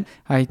Planet.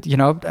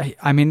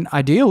 I mean,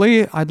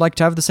 ideally, I'd like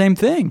to have the same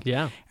thing.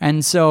 Yeah,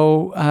 and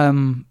so.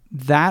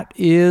 That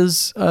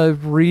is a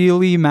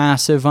really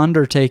massive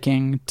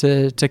undertaking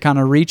to kind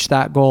of reach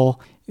that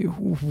goal.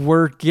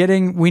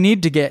 We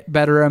need to get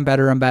better and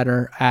better and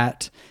better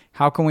at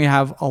how can we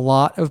have a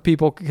lot of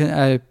people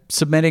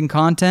submitting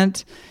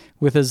content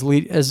with as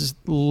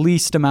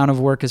least amount of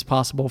work as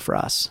possible for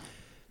us.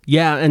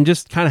 Yeah, and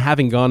just kind of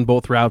having gone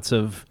both routes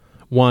of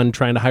one,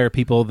 trying to hire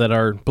people that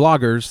are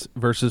bloggers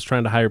versus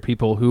trying to hire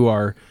people who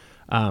are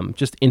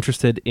just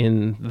interested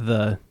in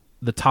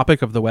the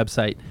topic of the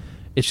website.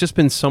 It's just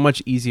been so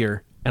much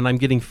easier, and I'm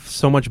getting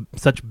such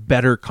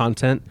better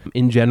content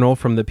in general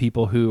from the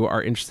people who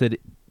are interested,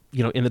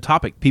 in the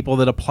topic, people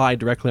that apply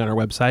directly on our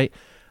website,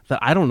 that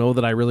I don't know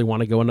that I really want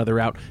to go another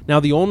route.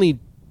 Now, the only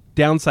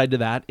downside to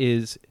that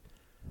is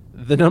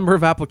the number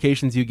of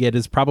applications you get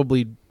is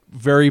probably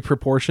very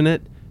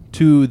proportionate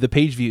to the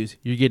page views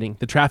you're getting,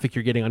 the traffic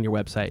you're getting on your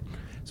website.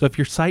 So if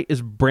your site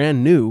is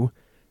brand new,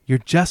 you're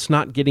just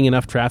not getting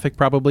enough traffic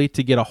probably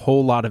to get a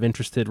whole lot of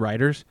interested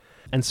writers.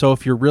 And so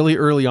if you're really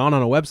early on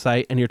a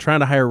website and you're trying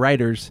to hire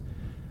writers,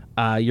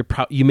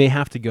 you may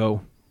have to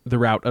go the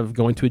route of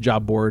going to a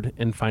job board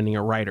and finding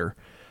a writer,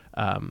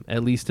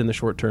 at least in the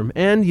short term.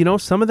 And,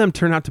 some of them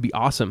turn out to be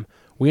awesome.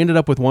 We ended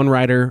up with one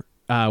writer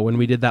when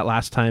we did that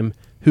last time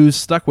who's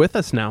stuck with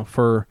us now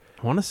for,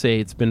 I want to say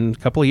it's been a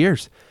couple of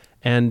years.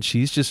 And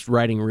she's just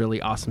writing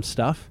really awesome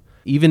stuff.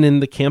 Even in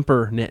the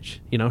camper niche,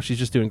 she's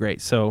just doing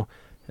great. So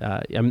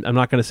I'm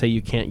not going to say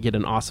you can't get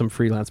an awesome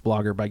freelance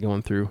blogger by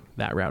going through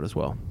that route as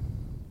well.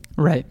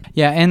 Right.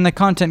 Yeah, and the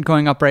content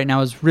going up right now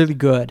is really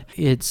good.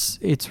 It's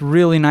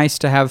really nice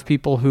to have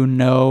people who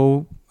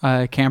know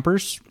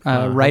campers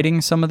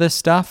writing some of this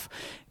stuff,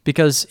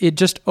 because it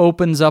just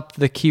opens up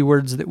the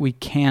keywords that we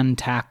can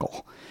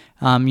tackle.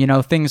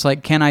 Things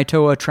like, can I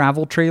tow a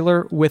travel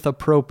trailer with a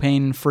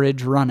propane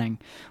fridge running?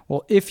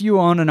 Well, if you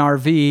own an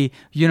RV,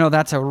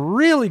 that's a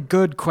really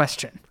good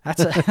question.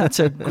 That's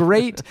a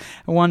great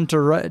one to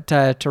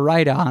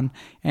write on.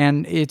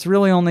 And it's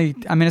really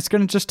it's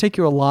going to just take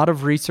you a lot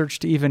of research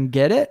to even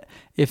get it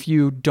if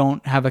you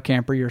don't have a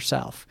camper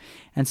yourself.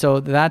 And so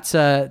that's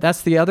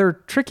the other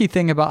tricky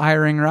thing about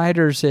hiring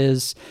riders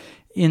is,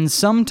 in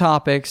some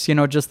topics,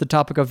 just the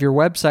topic of your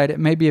website, it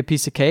may be a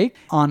piece of cake.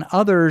 On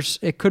others,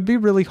 it could be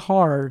really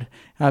hard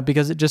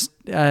because it just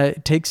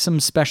takes some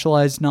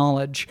specialized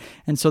knowledge.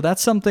 And so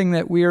that's something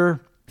that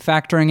we're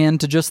factoring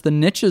into just the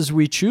niches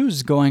we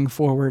choose going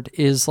forward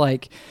is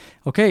like,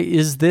 okay,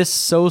 is this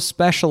so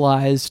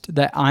specialized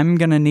that I'm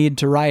going to need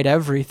to write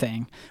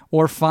everything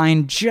or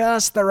find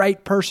just the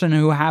right person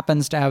who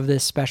happens to have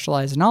this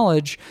specialized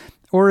knowledge?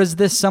 Or is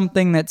this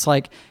something that's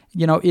like,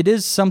 it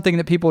is something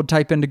that people would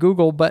type into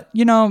Google, but,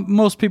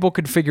 most people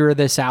could figure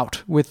this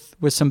out with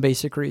some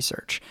basic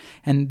research.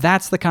 And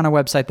that's the kind of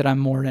website that I'm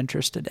more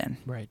interested in.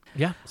 Right.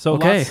 Yeah. So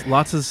Okay.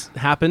 lots has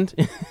happened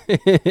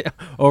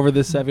over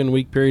the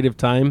 7-week period of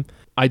time.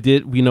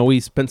 We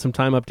spent some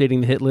time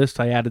updating the hit list.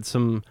 I added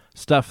some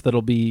stuff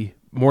that'll be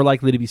more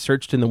likely to be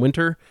searched in the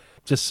winter,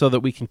 just so that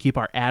we can keep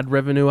our ad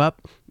revenue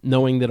up,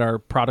 knowing that our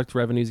product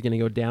revenue is going to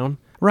go down.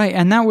 Right,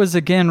 and that was,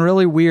 again,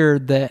 really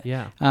weird that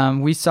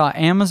we saw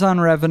Amazon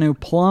revenue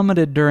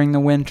plummeted during the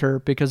winter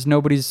because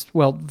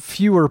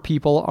fewer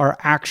people are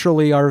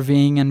actually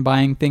RVing and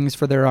buying things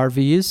for their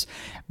RVs,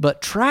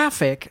 but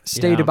traffic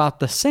stayed about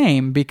the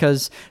same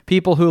because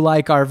people who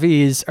like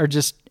RVs are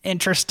just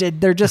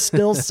interested. They're just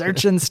still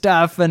searching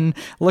stuff and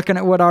looking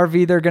at what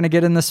RV they're going to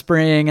get in the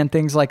spring and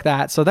things like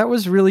that. So that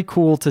was really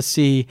cool to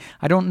see.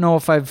 I don't know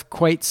if I've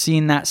quite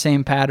seen that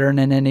same pattern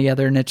in any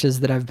other niches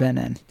that I've been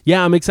in.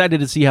 Yeah, I'm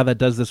excited to see how that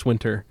does this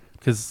winter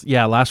because,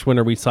 last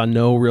winter we saw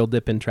no real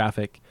dip in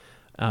traffic.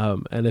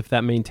 And if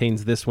that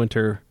maintains this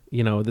winter,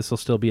 this will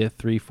still be a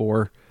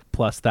 $3,000-4,000+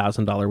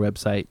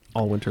 website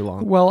all winter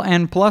long. Well,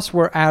 and plus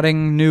we're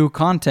adding new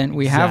content.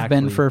 We have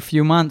been for a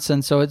few months.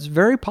 And so it's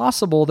very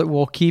possible that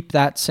we'll keep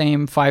that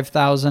same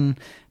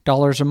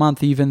 $5,000 a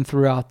month even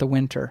throughout the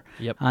winter.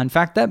 Yep. In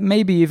fact, that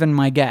may be even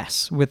my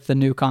guess with the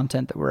new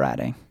content that we're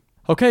adding.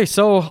 Okay,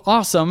 so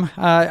awesome.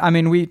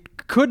 We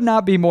could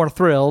not be more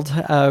thrilled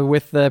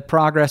with the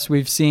progress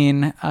we've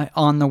seen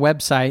on the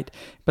website,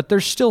 but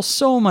there's still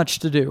so much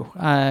to do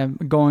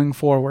going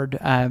forward.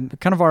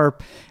 Kind of our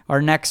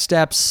next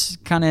steps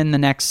kind of in the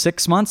next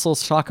 6 months.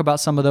 Let's talk about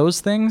some of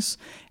those things.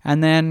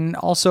 And then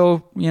also,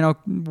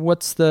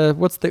 what's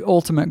the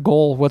ultimate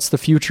goal? What's the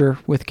future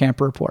with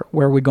Camper Report?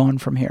 Where are we going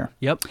from here?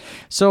 Yep.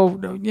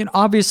 So,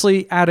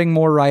 obviously adding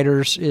more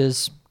writers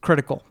is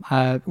critical.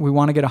 We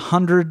want to get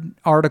 100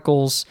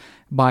 articles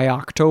by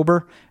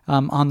October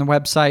on the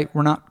website.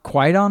 We're not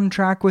quite on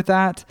track with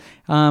that,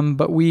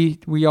 but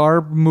we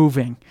are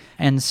moving.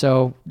 And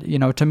so,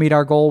 to meet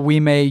our goal,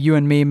 you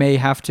and me may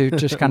have to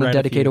just kind of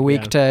dedicate a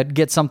week to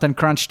get something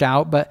crunched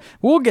out, but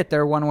we'll get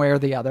there one way or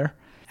the other.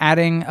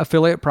 Adding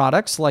affiliate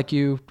products like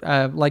you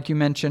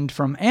mentioned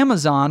from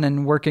Amazon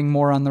and working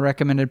more on the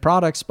recommended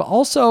products, but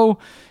also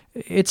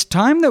it's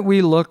time that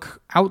we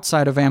look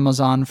outside of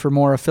Amazon for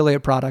more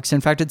affiliate products. In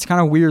fact, it's kind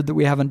of weird that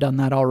we haven't done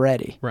that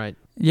already. Right.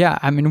 Yeah,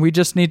 we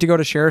just need to go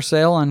to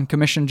ShareSale and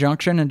Commission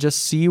Junction and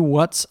just see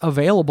what's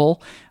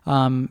available.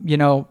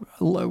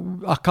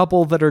 A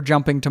couple that are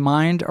jumping to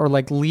mind are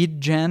like Lead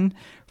Gen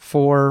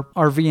for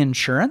RV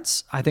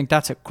insurance. I think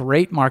that's a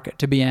great market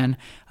to be in.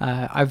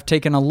 I've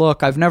taken a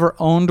look. I've never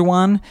owned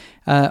one,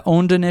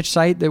 owned a niche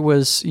site that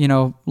was,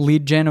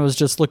 Lead Gen. It was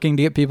just looking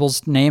to get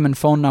people's name and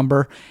phone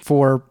number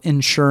for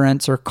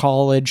insurance or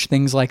college,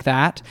 things like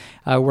that,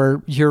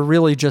 where you're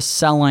really just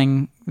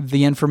selling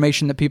the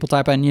information that people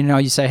type in.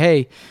 You say,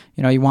 hey,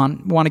 you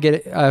want to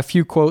get a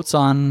few quotes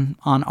on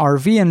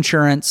RV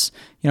insurance,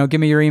 give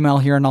me your email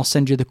here and I'll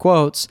send you the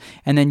quotes.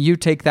 And then you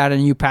take that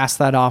and you pass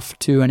that off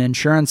to an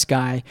insurance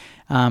guy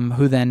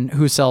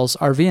who sells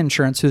RV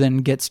insurance, who then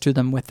gets to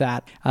them with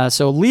that.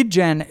 So Lead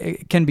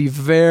Gen can be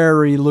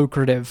very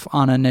lucrative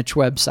on a niche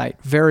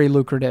website, very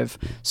lucrative.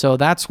 So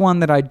that's one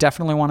that I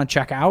definitely want to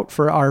check out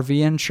for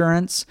RV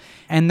insurance.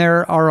 And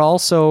there are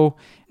also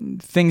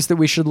things that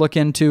we should look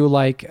into,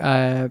 like,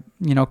 kind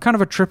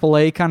of a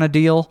AAA kind of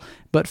deal,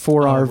 but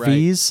for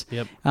RVs.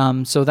 Right.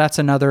 Yep. So that's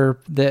another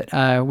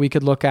that we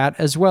could look at,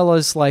 as well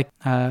as like,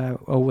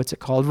 what's it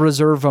called?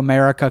 Reserve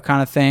America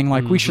kind of thing.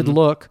 Like we should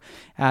look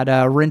at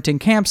renting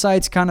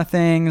campsites kind of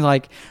thing.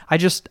 Like I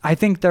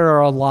think there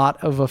are a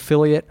lot of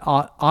affiliate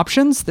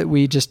options that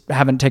we just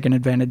haven't taken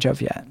advantage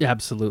of yet.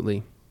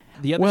 Absolutely.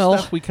 The other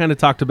stuff we kind of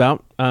talked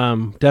about,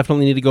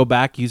 definitely need to go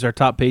back, use our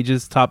top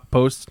pages, top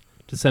posts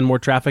to send more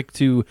traffic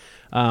to,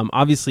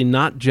 obviously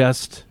not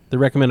just the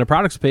recommended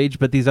products page,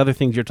 but these other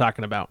things you're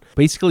talking about.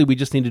 Basically, we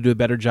just need to do a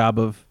better job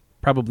of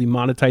probably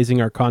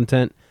monetizing our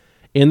content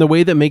in the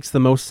way that makes the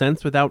most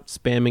sense without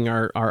spamming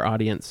our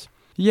audience.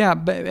 Yeah,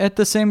 but at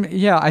the same,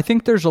 I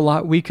think there's a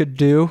lot we could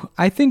do.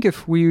 I think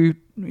if we,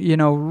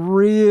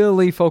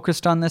 really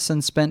focused on this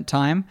and spent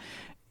time,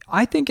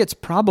 I think it's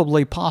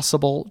probably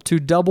possible to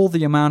double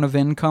the amount of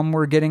income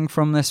we're getting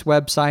from this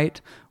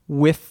website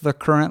with the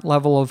current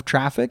level of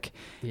traffic.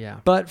 Yeah.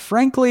 But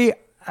frankly,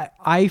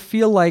 I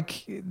feel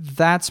like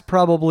that's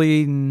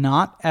probably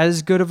not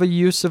as good of a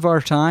use of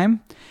our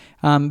time.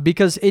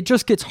 Because it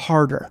just gets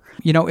harder.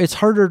 It's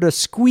harder to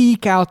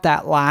squeak out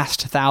that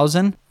last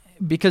 1,000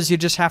 because you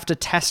just have to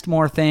test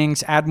more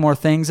things, add more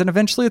things, and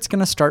eventually it's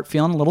going to start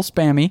feeling a little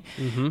spammy,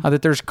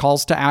 that there's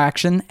calls to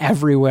action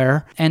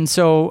everywhere. And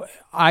so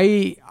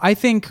I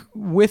think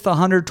with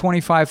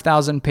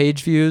 125,000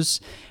 page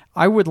views,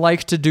 I would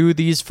like to do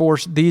these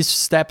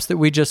steps that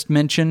we just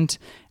mentioned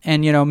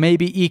and,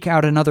 maybe eke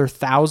out another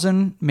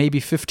 1,000, maybe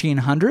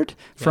 1,500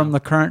 from the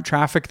current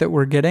traffic that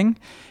we're getting.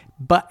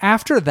 But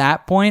after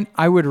that point,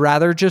 I would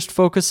rather just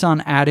focus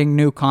on adding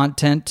new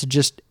content to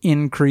just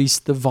increase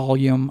the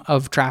volume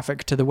of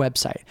traffic to the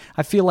website.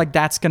 I feel like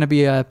that's going to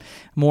be a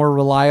more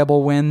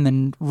reliable win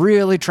than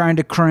really trying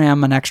to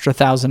cram an extra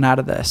 1,000 out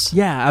of this.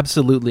 Yeah,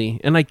 absolutely.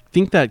 And I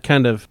think that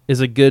kind of is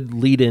a good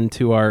lead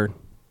into our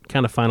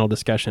kind of final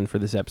discussion for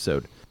this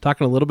episode.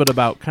 Talking a little bit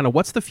about kind of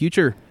what's the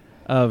future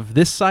of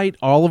this site,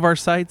 all of our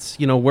sites,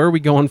 where are we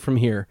going from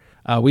here?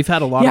 We've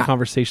had a lot of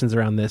conversations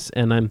around this,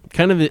 and I'm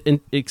kind of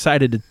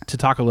excited to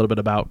talk a little bit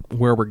about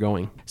where we're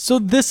going. So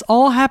this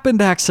all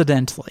happened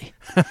accidentally.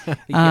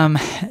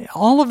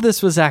 All of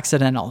this was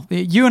accidental.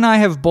 You and I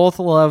have both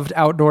loved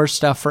outdoor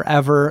stuff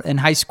forever. In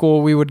high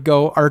school, we would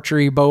go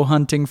archery, bow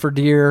hunting for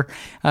deer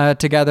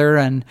together,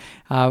 and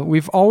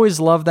we've always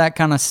loved that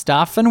kind of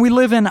stuff. And we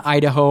live in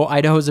Idaho.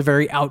 Idaho is a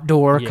very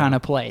outdoor kind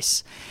of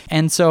place.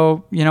 And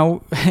so,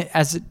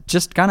 as it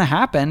just kind of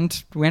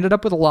happened, we ended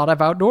up with a lot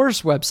of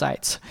outdoors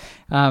websites.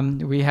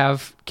 We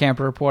have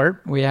Camper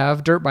Report, we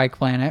have Dirt Bike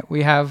Planet,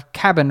 we have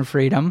Cabin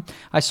Freedom.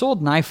 I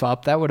sold Knife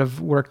Up, that would have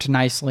worked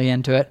nicely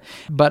into it.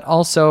 But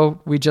also,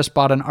 we just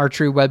bought an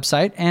archery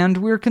website, and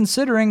we're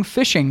considering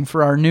fishing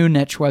for our new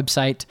niche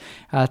website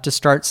to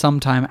start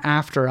sometime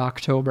after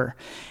October.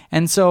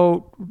 And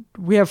so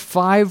we have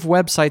 5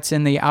 websites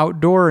in the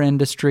outdoor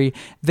industry.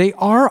 They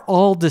are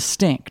all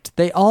distinct.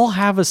 They all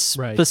have a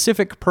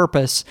specific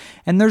purpose,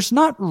 and there's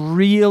not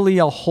really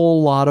a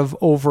whole lot of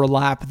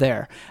overlap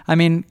there. I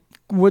mean,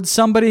 would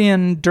somebody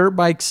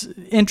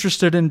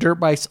interested in dirt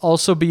bikes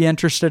also be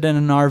interested in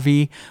an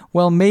RV?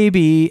 Well,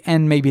 maybe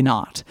and maybe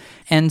not.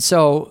 And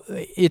so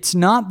it's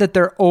not that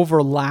they're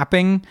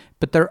overlapping,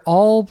 but they're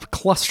all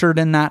clustered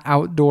in that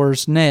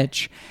outdoors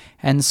niche.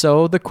 And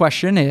so the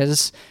question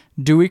is,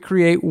 do we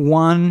create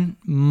one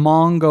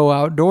Mongo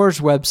Outdoors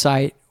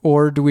website,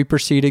 or do we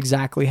proceed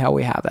exactly how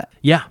we have it?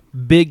 Yeah,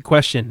 big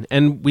question.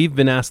 And we've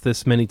been asked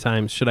this many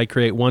times. Should I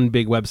create one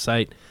big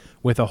website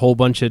with a whole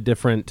bunch of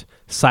different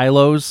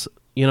silos,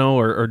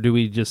 or do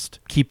we just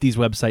keep these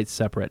websites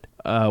separate?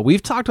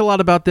 We've talked a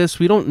lot about this.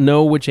 We don't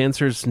know which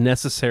answer is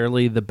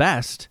necessarily the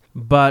best.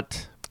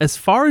 But as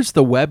far as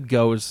the web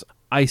goes,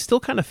 I still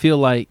kind of feel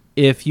like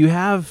if you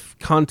have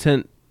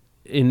content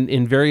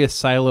in various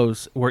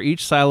silos where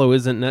each silo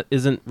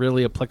isn't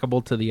really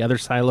applicable to the other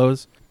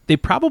silos, they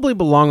probably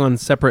belong on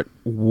separate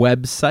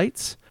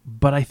websites.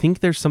 But I think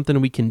there's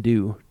something we can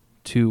do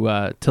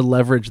to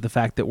leverage the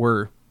fact that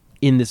we're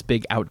in this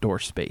big outdoor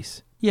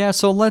space. Yeah,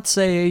 so let's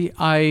say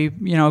I,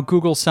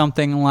 Google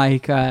something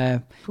like,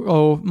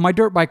 my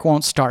dirt bike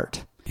won't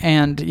start.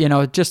 And,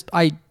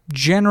 I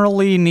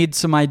generally need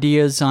some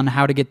ideas on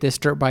how to get this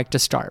dirt bike to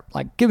start.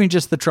 Like, give me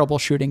just the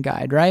troubleshooting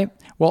guide, right?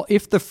 Well,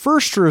 if the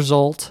first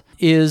result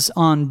is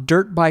on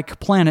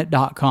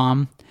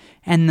dirtbikeplanet.com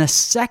and the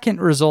second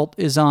result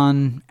is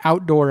on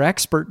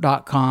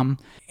outdoorexpert.com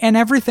and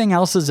everything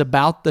else is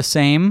about the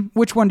same,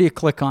 which one do you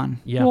click on?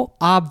 Yeah. Well,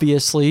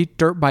 obviously,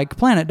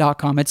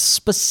 dirtbikeplanet.com. It's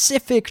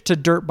specific to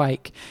dirt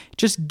bike. It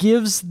just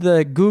gives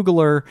the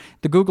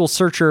Google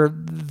searcher,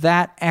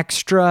 that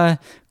extra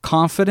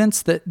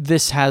confidence that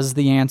this has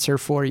the answer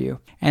for you.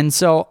 And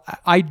so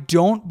I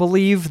don't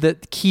believe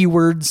that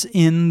keywords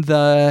in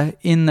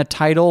the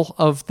title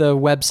of the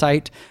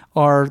website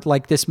are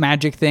like this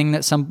magic thing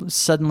that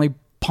suddenly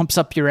pumps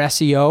up your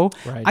SEO.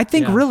 Right. I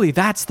think really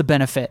that's the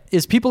benefit,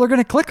 is people are going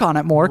to click on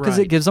it more because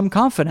it gives them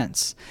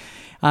confidence.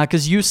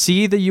 Because you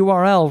see the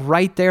URL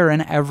right there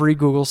in every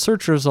Google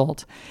search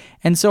result.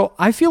 And so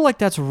I feel like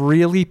that's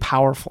really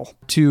powerful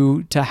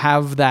to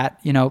have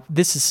that,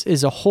 this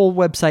is a whole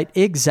website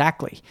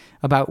exactly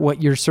about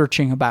what you're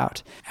searching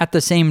about. At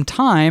the same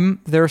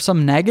time, there are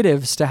some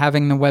negatives to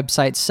having the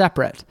website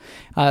separate.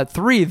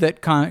 3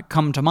 that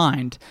come to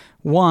mind.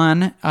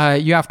 1,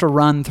 you have to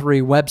run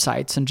 3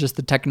 websites and just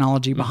the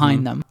technology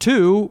behind them.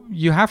 2,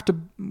 you have to,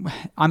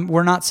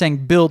 we're not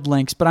saying build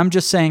links, but I'm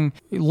just saying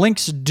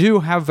links do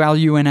have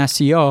value in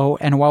SEO.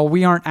 And while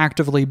we aren't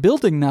actively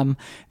building them,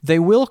 they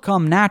will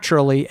come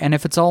naturally. And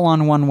if it's all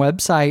on one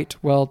website,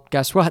 well,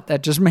 guess what?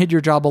 That just made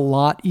your job a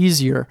lot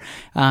easier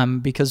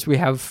because we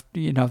have,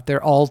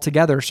 they're all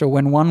together. So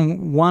when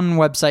one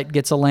website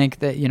gets a link,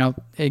 that,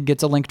 it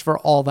gets a link for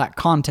all that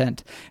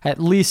content,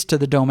 at least to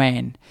the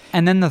domain.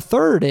 And then the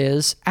third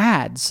is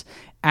ads.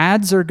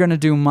 Ads are going to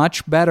do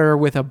much better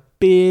with a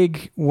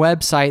big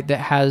website that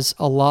has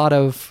a lot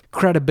of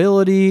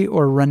credibility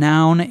or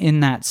renown in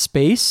that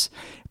space,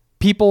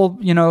 people,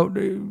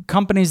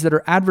 companies that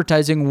are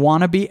advertising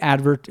want to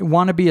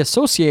be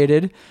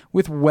associated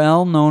with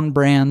well-known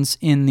brands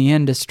in the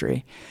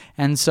industry.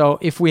 And so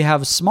if we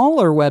have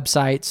smaller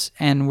websites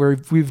and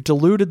we've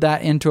diluted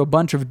that into a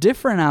bunch of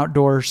different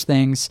outdoors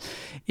things,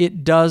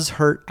 it does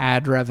hurt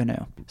ad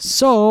revenue.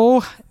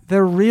 So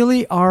there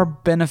really are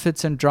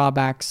benefits and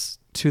drawbacks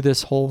to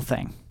this whole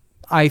thing.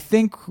 I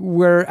think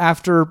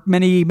after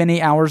many,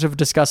 many hours of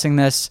discussing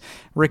this,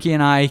 Ricky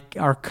and I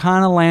are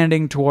kind of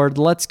landing toward,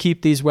 let's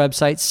keep these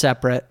websites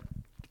separate,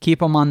 keep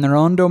them on their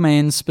own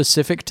domains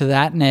specific to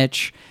that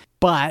niche,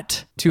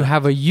 but to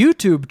have a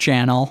YouTube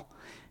channel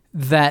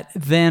that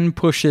then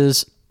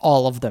pushes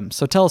all of them.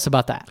 So tell us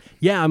about that.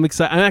 Yeah, I'm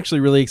excited. I'm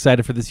actually really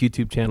excited for this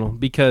YouTube channel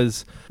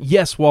because,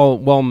 yes,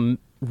 while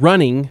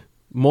running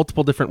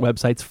multiple different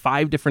websites,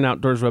 5 different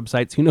outdoors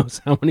websites, who knows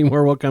how many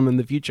more will come in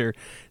the future.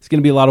 It's going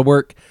to be a lot of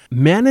work.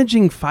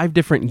 Managing 5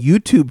 different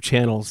YouTube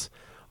channels,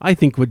 I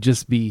think would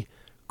just be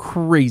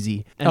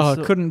crazy. And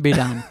it couldn't be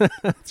done.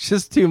 It's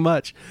just too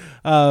much.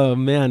 Oh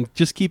man,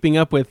 just keeping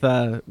up with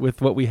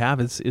what we have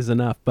is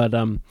enough.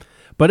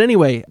 But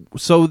anyway,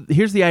 so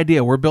here's the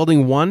idea. We're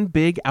building one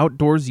big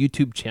outdoors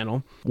YouTube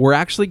channel. We're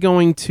actually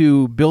going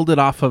to build it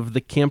off of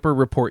the Camper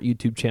Report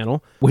YouTube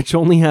channel, which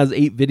only has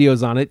 8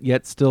 videos on it,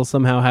 yet still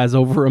somehow has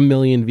over 1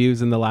 million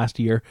views in the last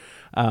year,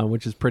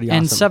 which is pretty awesome.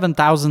 And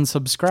 7,000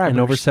 subscribers. And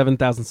over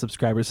 7,000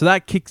 subscribers. So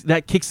that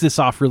kicks this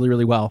off really,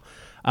 really well.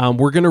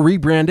 We're going to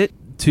rebrand it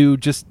to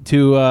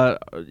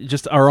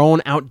just our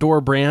own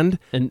outdoor brand,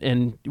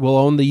 and we'll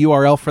own the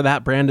URL for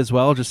that brand as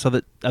well, just so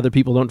that other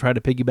people don't try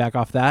to piggyback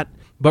off that.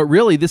 But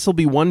really, this will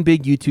be one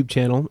big YouTube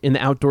channel in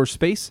the outdoor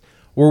space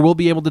where we'll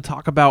be able to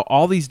talk about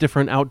all these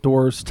different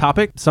outdoors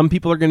topics. Some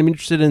people are going to be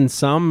interested in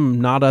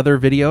some, not other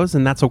videos,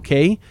 and that's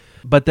okay.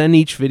 But then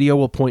each video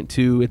will point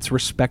to its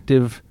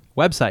respective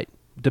website,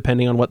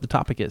 depending on what the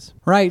topic is.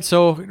 Right.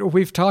 So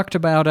we've talked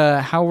about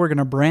how we're going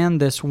to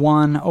brand this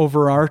one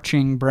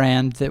overarching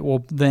brand that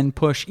will then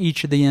push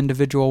each of the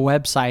individual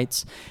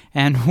websites.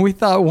 And we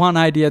thought one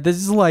idea, this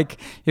is like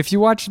if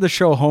you watch the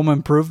show Home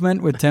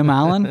Improvement with Tim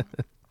Allen,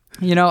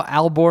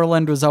 Al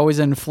Borland was always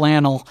in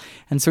flannel.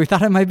 And so we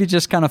thought it might be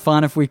just kind of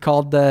fun if we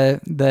called the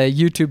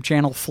YouTube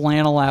channel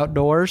Flannel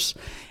Outdoors.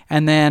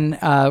 And then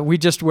we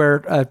just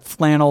wear a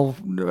flannel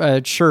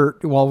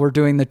shirt while we're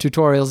doing the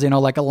tutorials,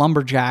 like a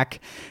lumberjack.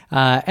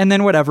 And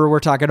then whatever, we're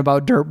talking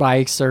about dirt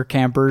bikes or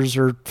campers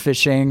or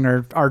fishing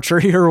or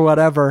archery or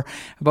whatever.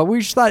 But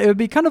we just thought it would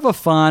be kind of a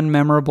fun,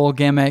 memorable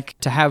gimmick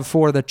to have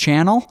for the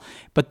channel.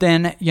 But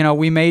then,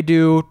 we may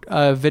do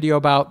a video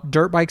about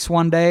dirt bikes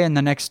one day and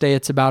the next day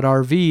it's about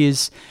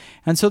RVs.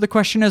 And so the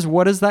question is,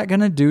 what is that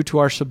going to do to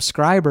our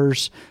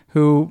subscribers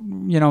who,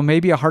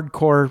 maybe a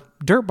hardcore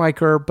dirt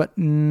biker, but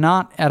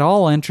not at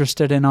all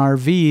interested in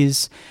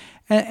RVs?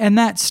 And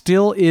that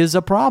still is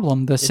a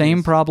problem. The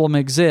same problem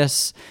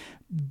exists,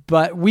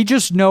 but we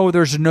just know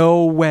there's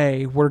no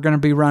way we're going to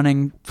be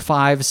running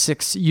 5,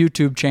 6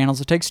 YouTube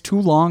channels. It takes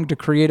too long to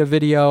create a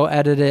video,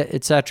 edit it,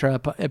 etc.,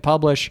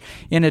 publish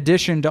in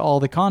addition to all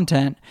the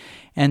content.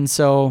 And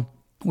so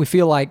we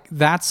feel like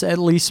that's at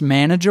least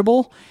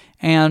manageable.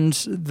 And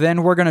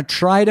then we're going to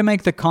try to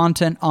make the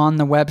content on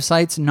the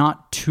websites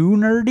not too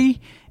nerdy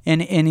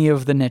in any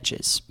of the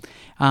niches.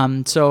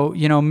 So,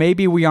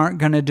 maybe we aren't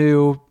going to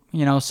do,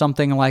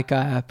 something like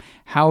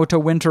how to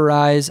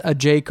winterize a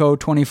Jayco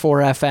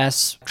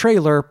 24FS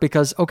trailer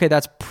because, okay,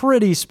 that's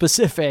pretty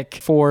specific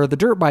for the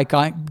dirt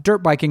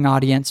biking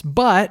audience.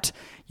 But,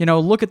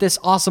 look at this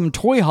awesome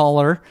toy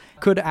hauler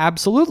could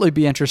absolutely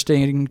be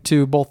interesting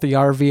to both the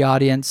RV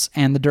audience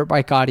and the dirt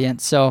bike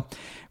audience. So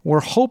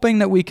we're hoping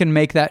that we can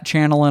make that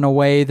channel in a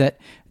way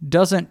that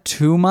doesn't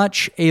too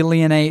much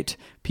alienate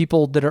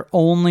people that are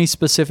only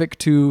specific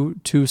to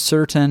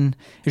certain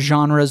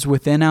genres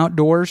within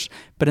outdoors,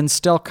 but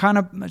instead kind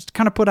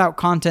of put out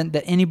content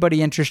that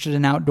anybody interested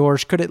in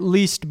outdoors could at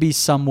least be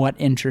somewhat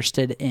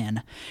interested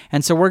in.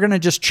 And so we're going to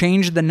just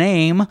change the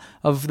name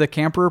of the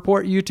Camper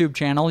Report YouTube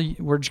channel.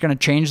 We're just going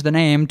to change the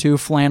name to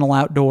Flannel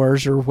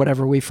Outdoors or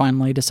whatever we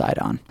finally decide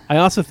on. I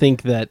also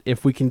think that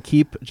if we can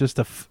keep just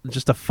a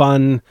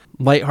fun,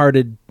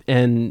 lighthearted,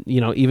 and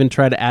even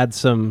try to add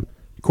some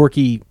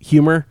quirky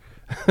humor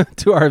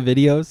to our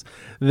videos,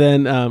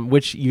 then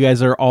which you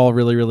guys are all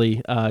really,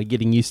 really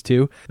getting used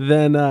to,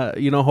 then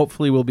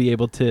hopefully we'll be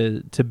able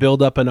to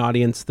build up an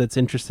audience that's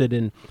interested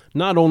in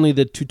not only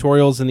the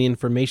tutorials and the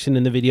information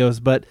in the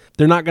videos, but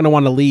they're not going to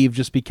want to leave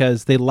just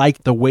because they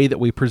like the way that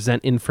we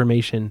present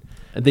information.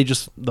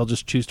 They'll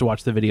just choose to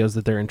watch the videos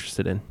that they're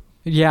interested in.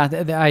 Yeah,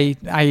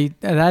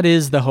 that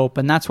is the hope,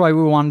 and that's why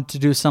we wanted to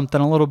do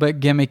something a little bit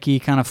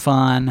gimmicky, kind of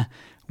fun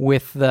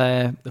with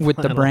the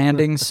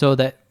branding, so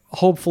that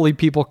hopefully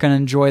people can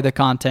enjoy the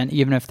content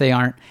even if they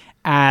aren't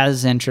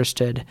as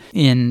interested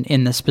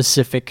in the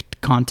specific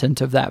content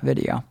of that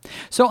video.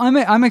 So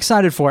I'm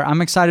excited for it.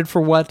 I'm excited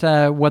for what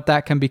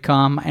that can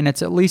become, and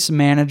it's at least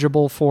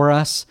manageable for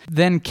us.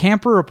 Then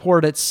Camper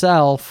Report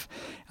itself,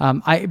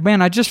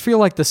 I just feel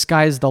like the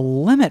sky's the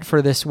limit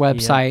for this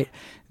website.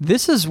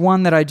 This is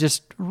one that I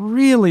just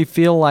really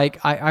feel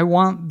like I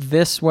want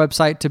this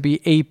website to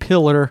be a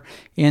pillar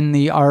in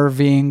the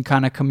RVing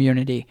kind of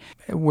community.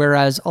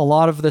 Whereas a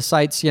lot of the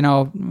sites,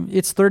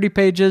 it's 30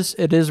 pages,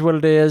 it is what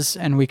it is,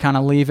 and we kind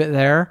of leave it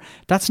there.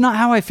 That's not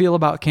how I feel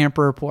about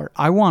Camper Report.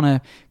 I want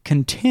to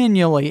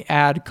continually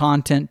add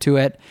content to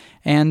it.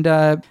 And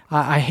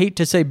I hate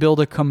to say build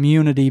a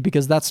community,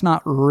 because that's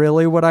not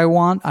really what I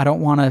want. I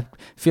don't want to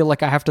feel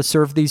like I have to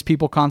serve these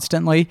people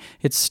constantly.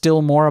 It's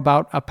still more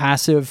about a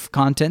passive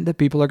content that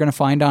people are going to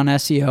find on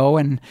SEO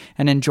and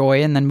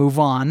enjoy and then move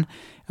on.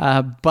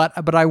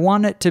 But I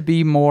want it to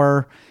be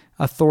more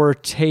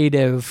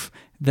authoritative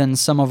than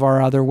some of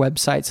our other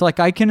websites. Like,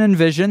 I can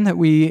envision that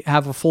we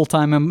have a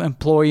full-time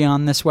employee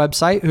on this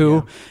website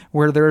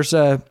where there's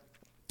a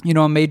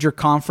major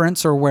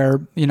conference, or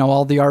where,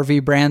 all the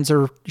RV brands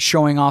are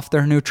showing off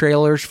their new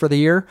trailers for the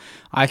year.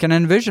 I can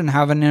envision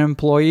having an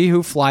employee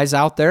who flies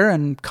out there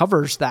and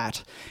covers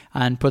that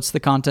and puts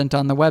the content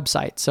on the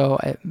website. So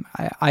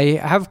I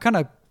have kind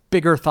of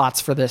bigger thoughts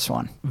for this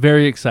one.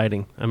 Very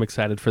exciting. I'm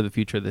excited for the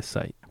future of this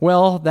site.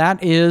 Well,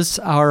 that is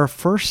our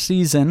first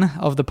season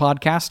of the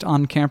podcast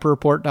on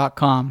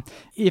camperreport.com.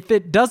 If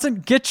it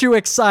doesn't get you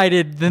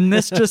excited, then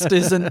this just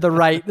isn't the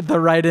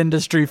right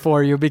industry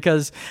for you,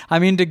 because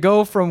to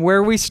go from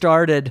where we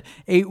started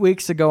 8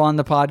 weeks ago on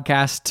the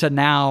podcast to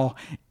now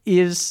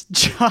is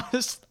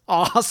just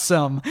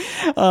awesome.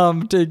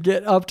 To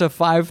get up to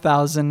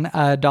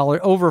 $5,000,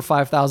 over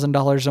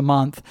 $5,000 a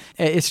month.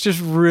 It's just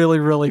really,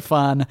 really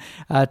fun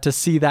to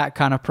see that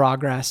kind of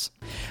progress.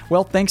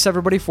 Well, thanks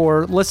everybody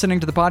for listening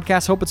to the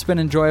podcast. Hope it's been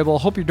enjoyable.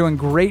 Hope you're doing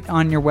great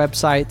on your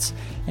websites.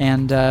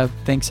 And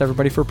thanks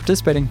everybody for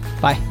participating.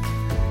 Bye.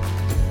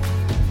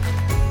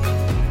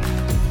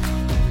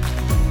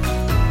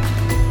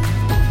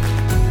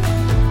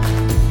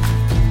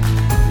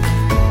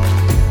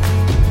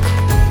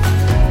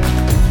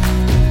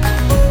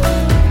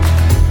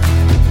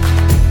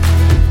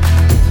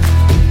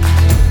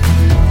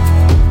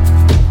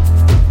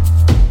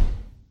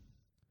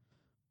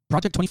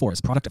 Project 24 is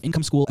a product of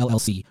Income School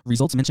LLC.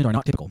 Results mentioned are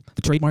not typical.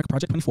 The trademark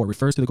Project 24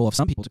 refers to the goal of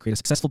some people to create a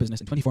successful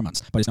business in 24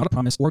 months, but is not a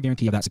promise or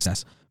guarantee of that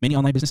success. Many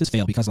online businesses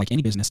fail because, like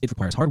any business, it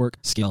requires hard work,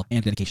 skill,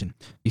 and dedication.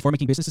 Before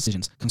making business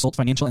decisions, consult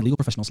financial and legal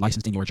professionals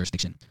licensed in your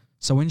jurisdiction.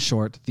 So in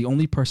short, the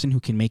only person who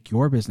can make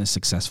your business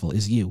successful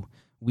is you.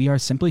 We are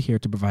simply here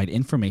to provide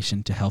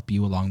information to help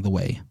you along the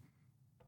way.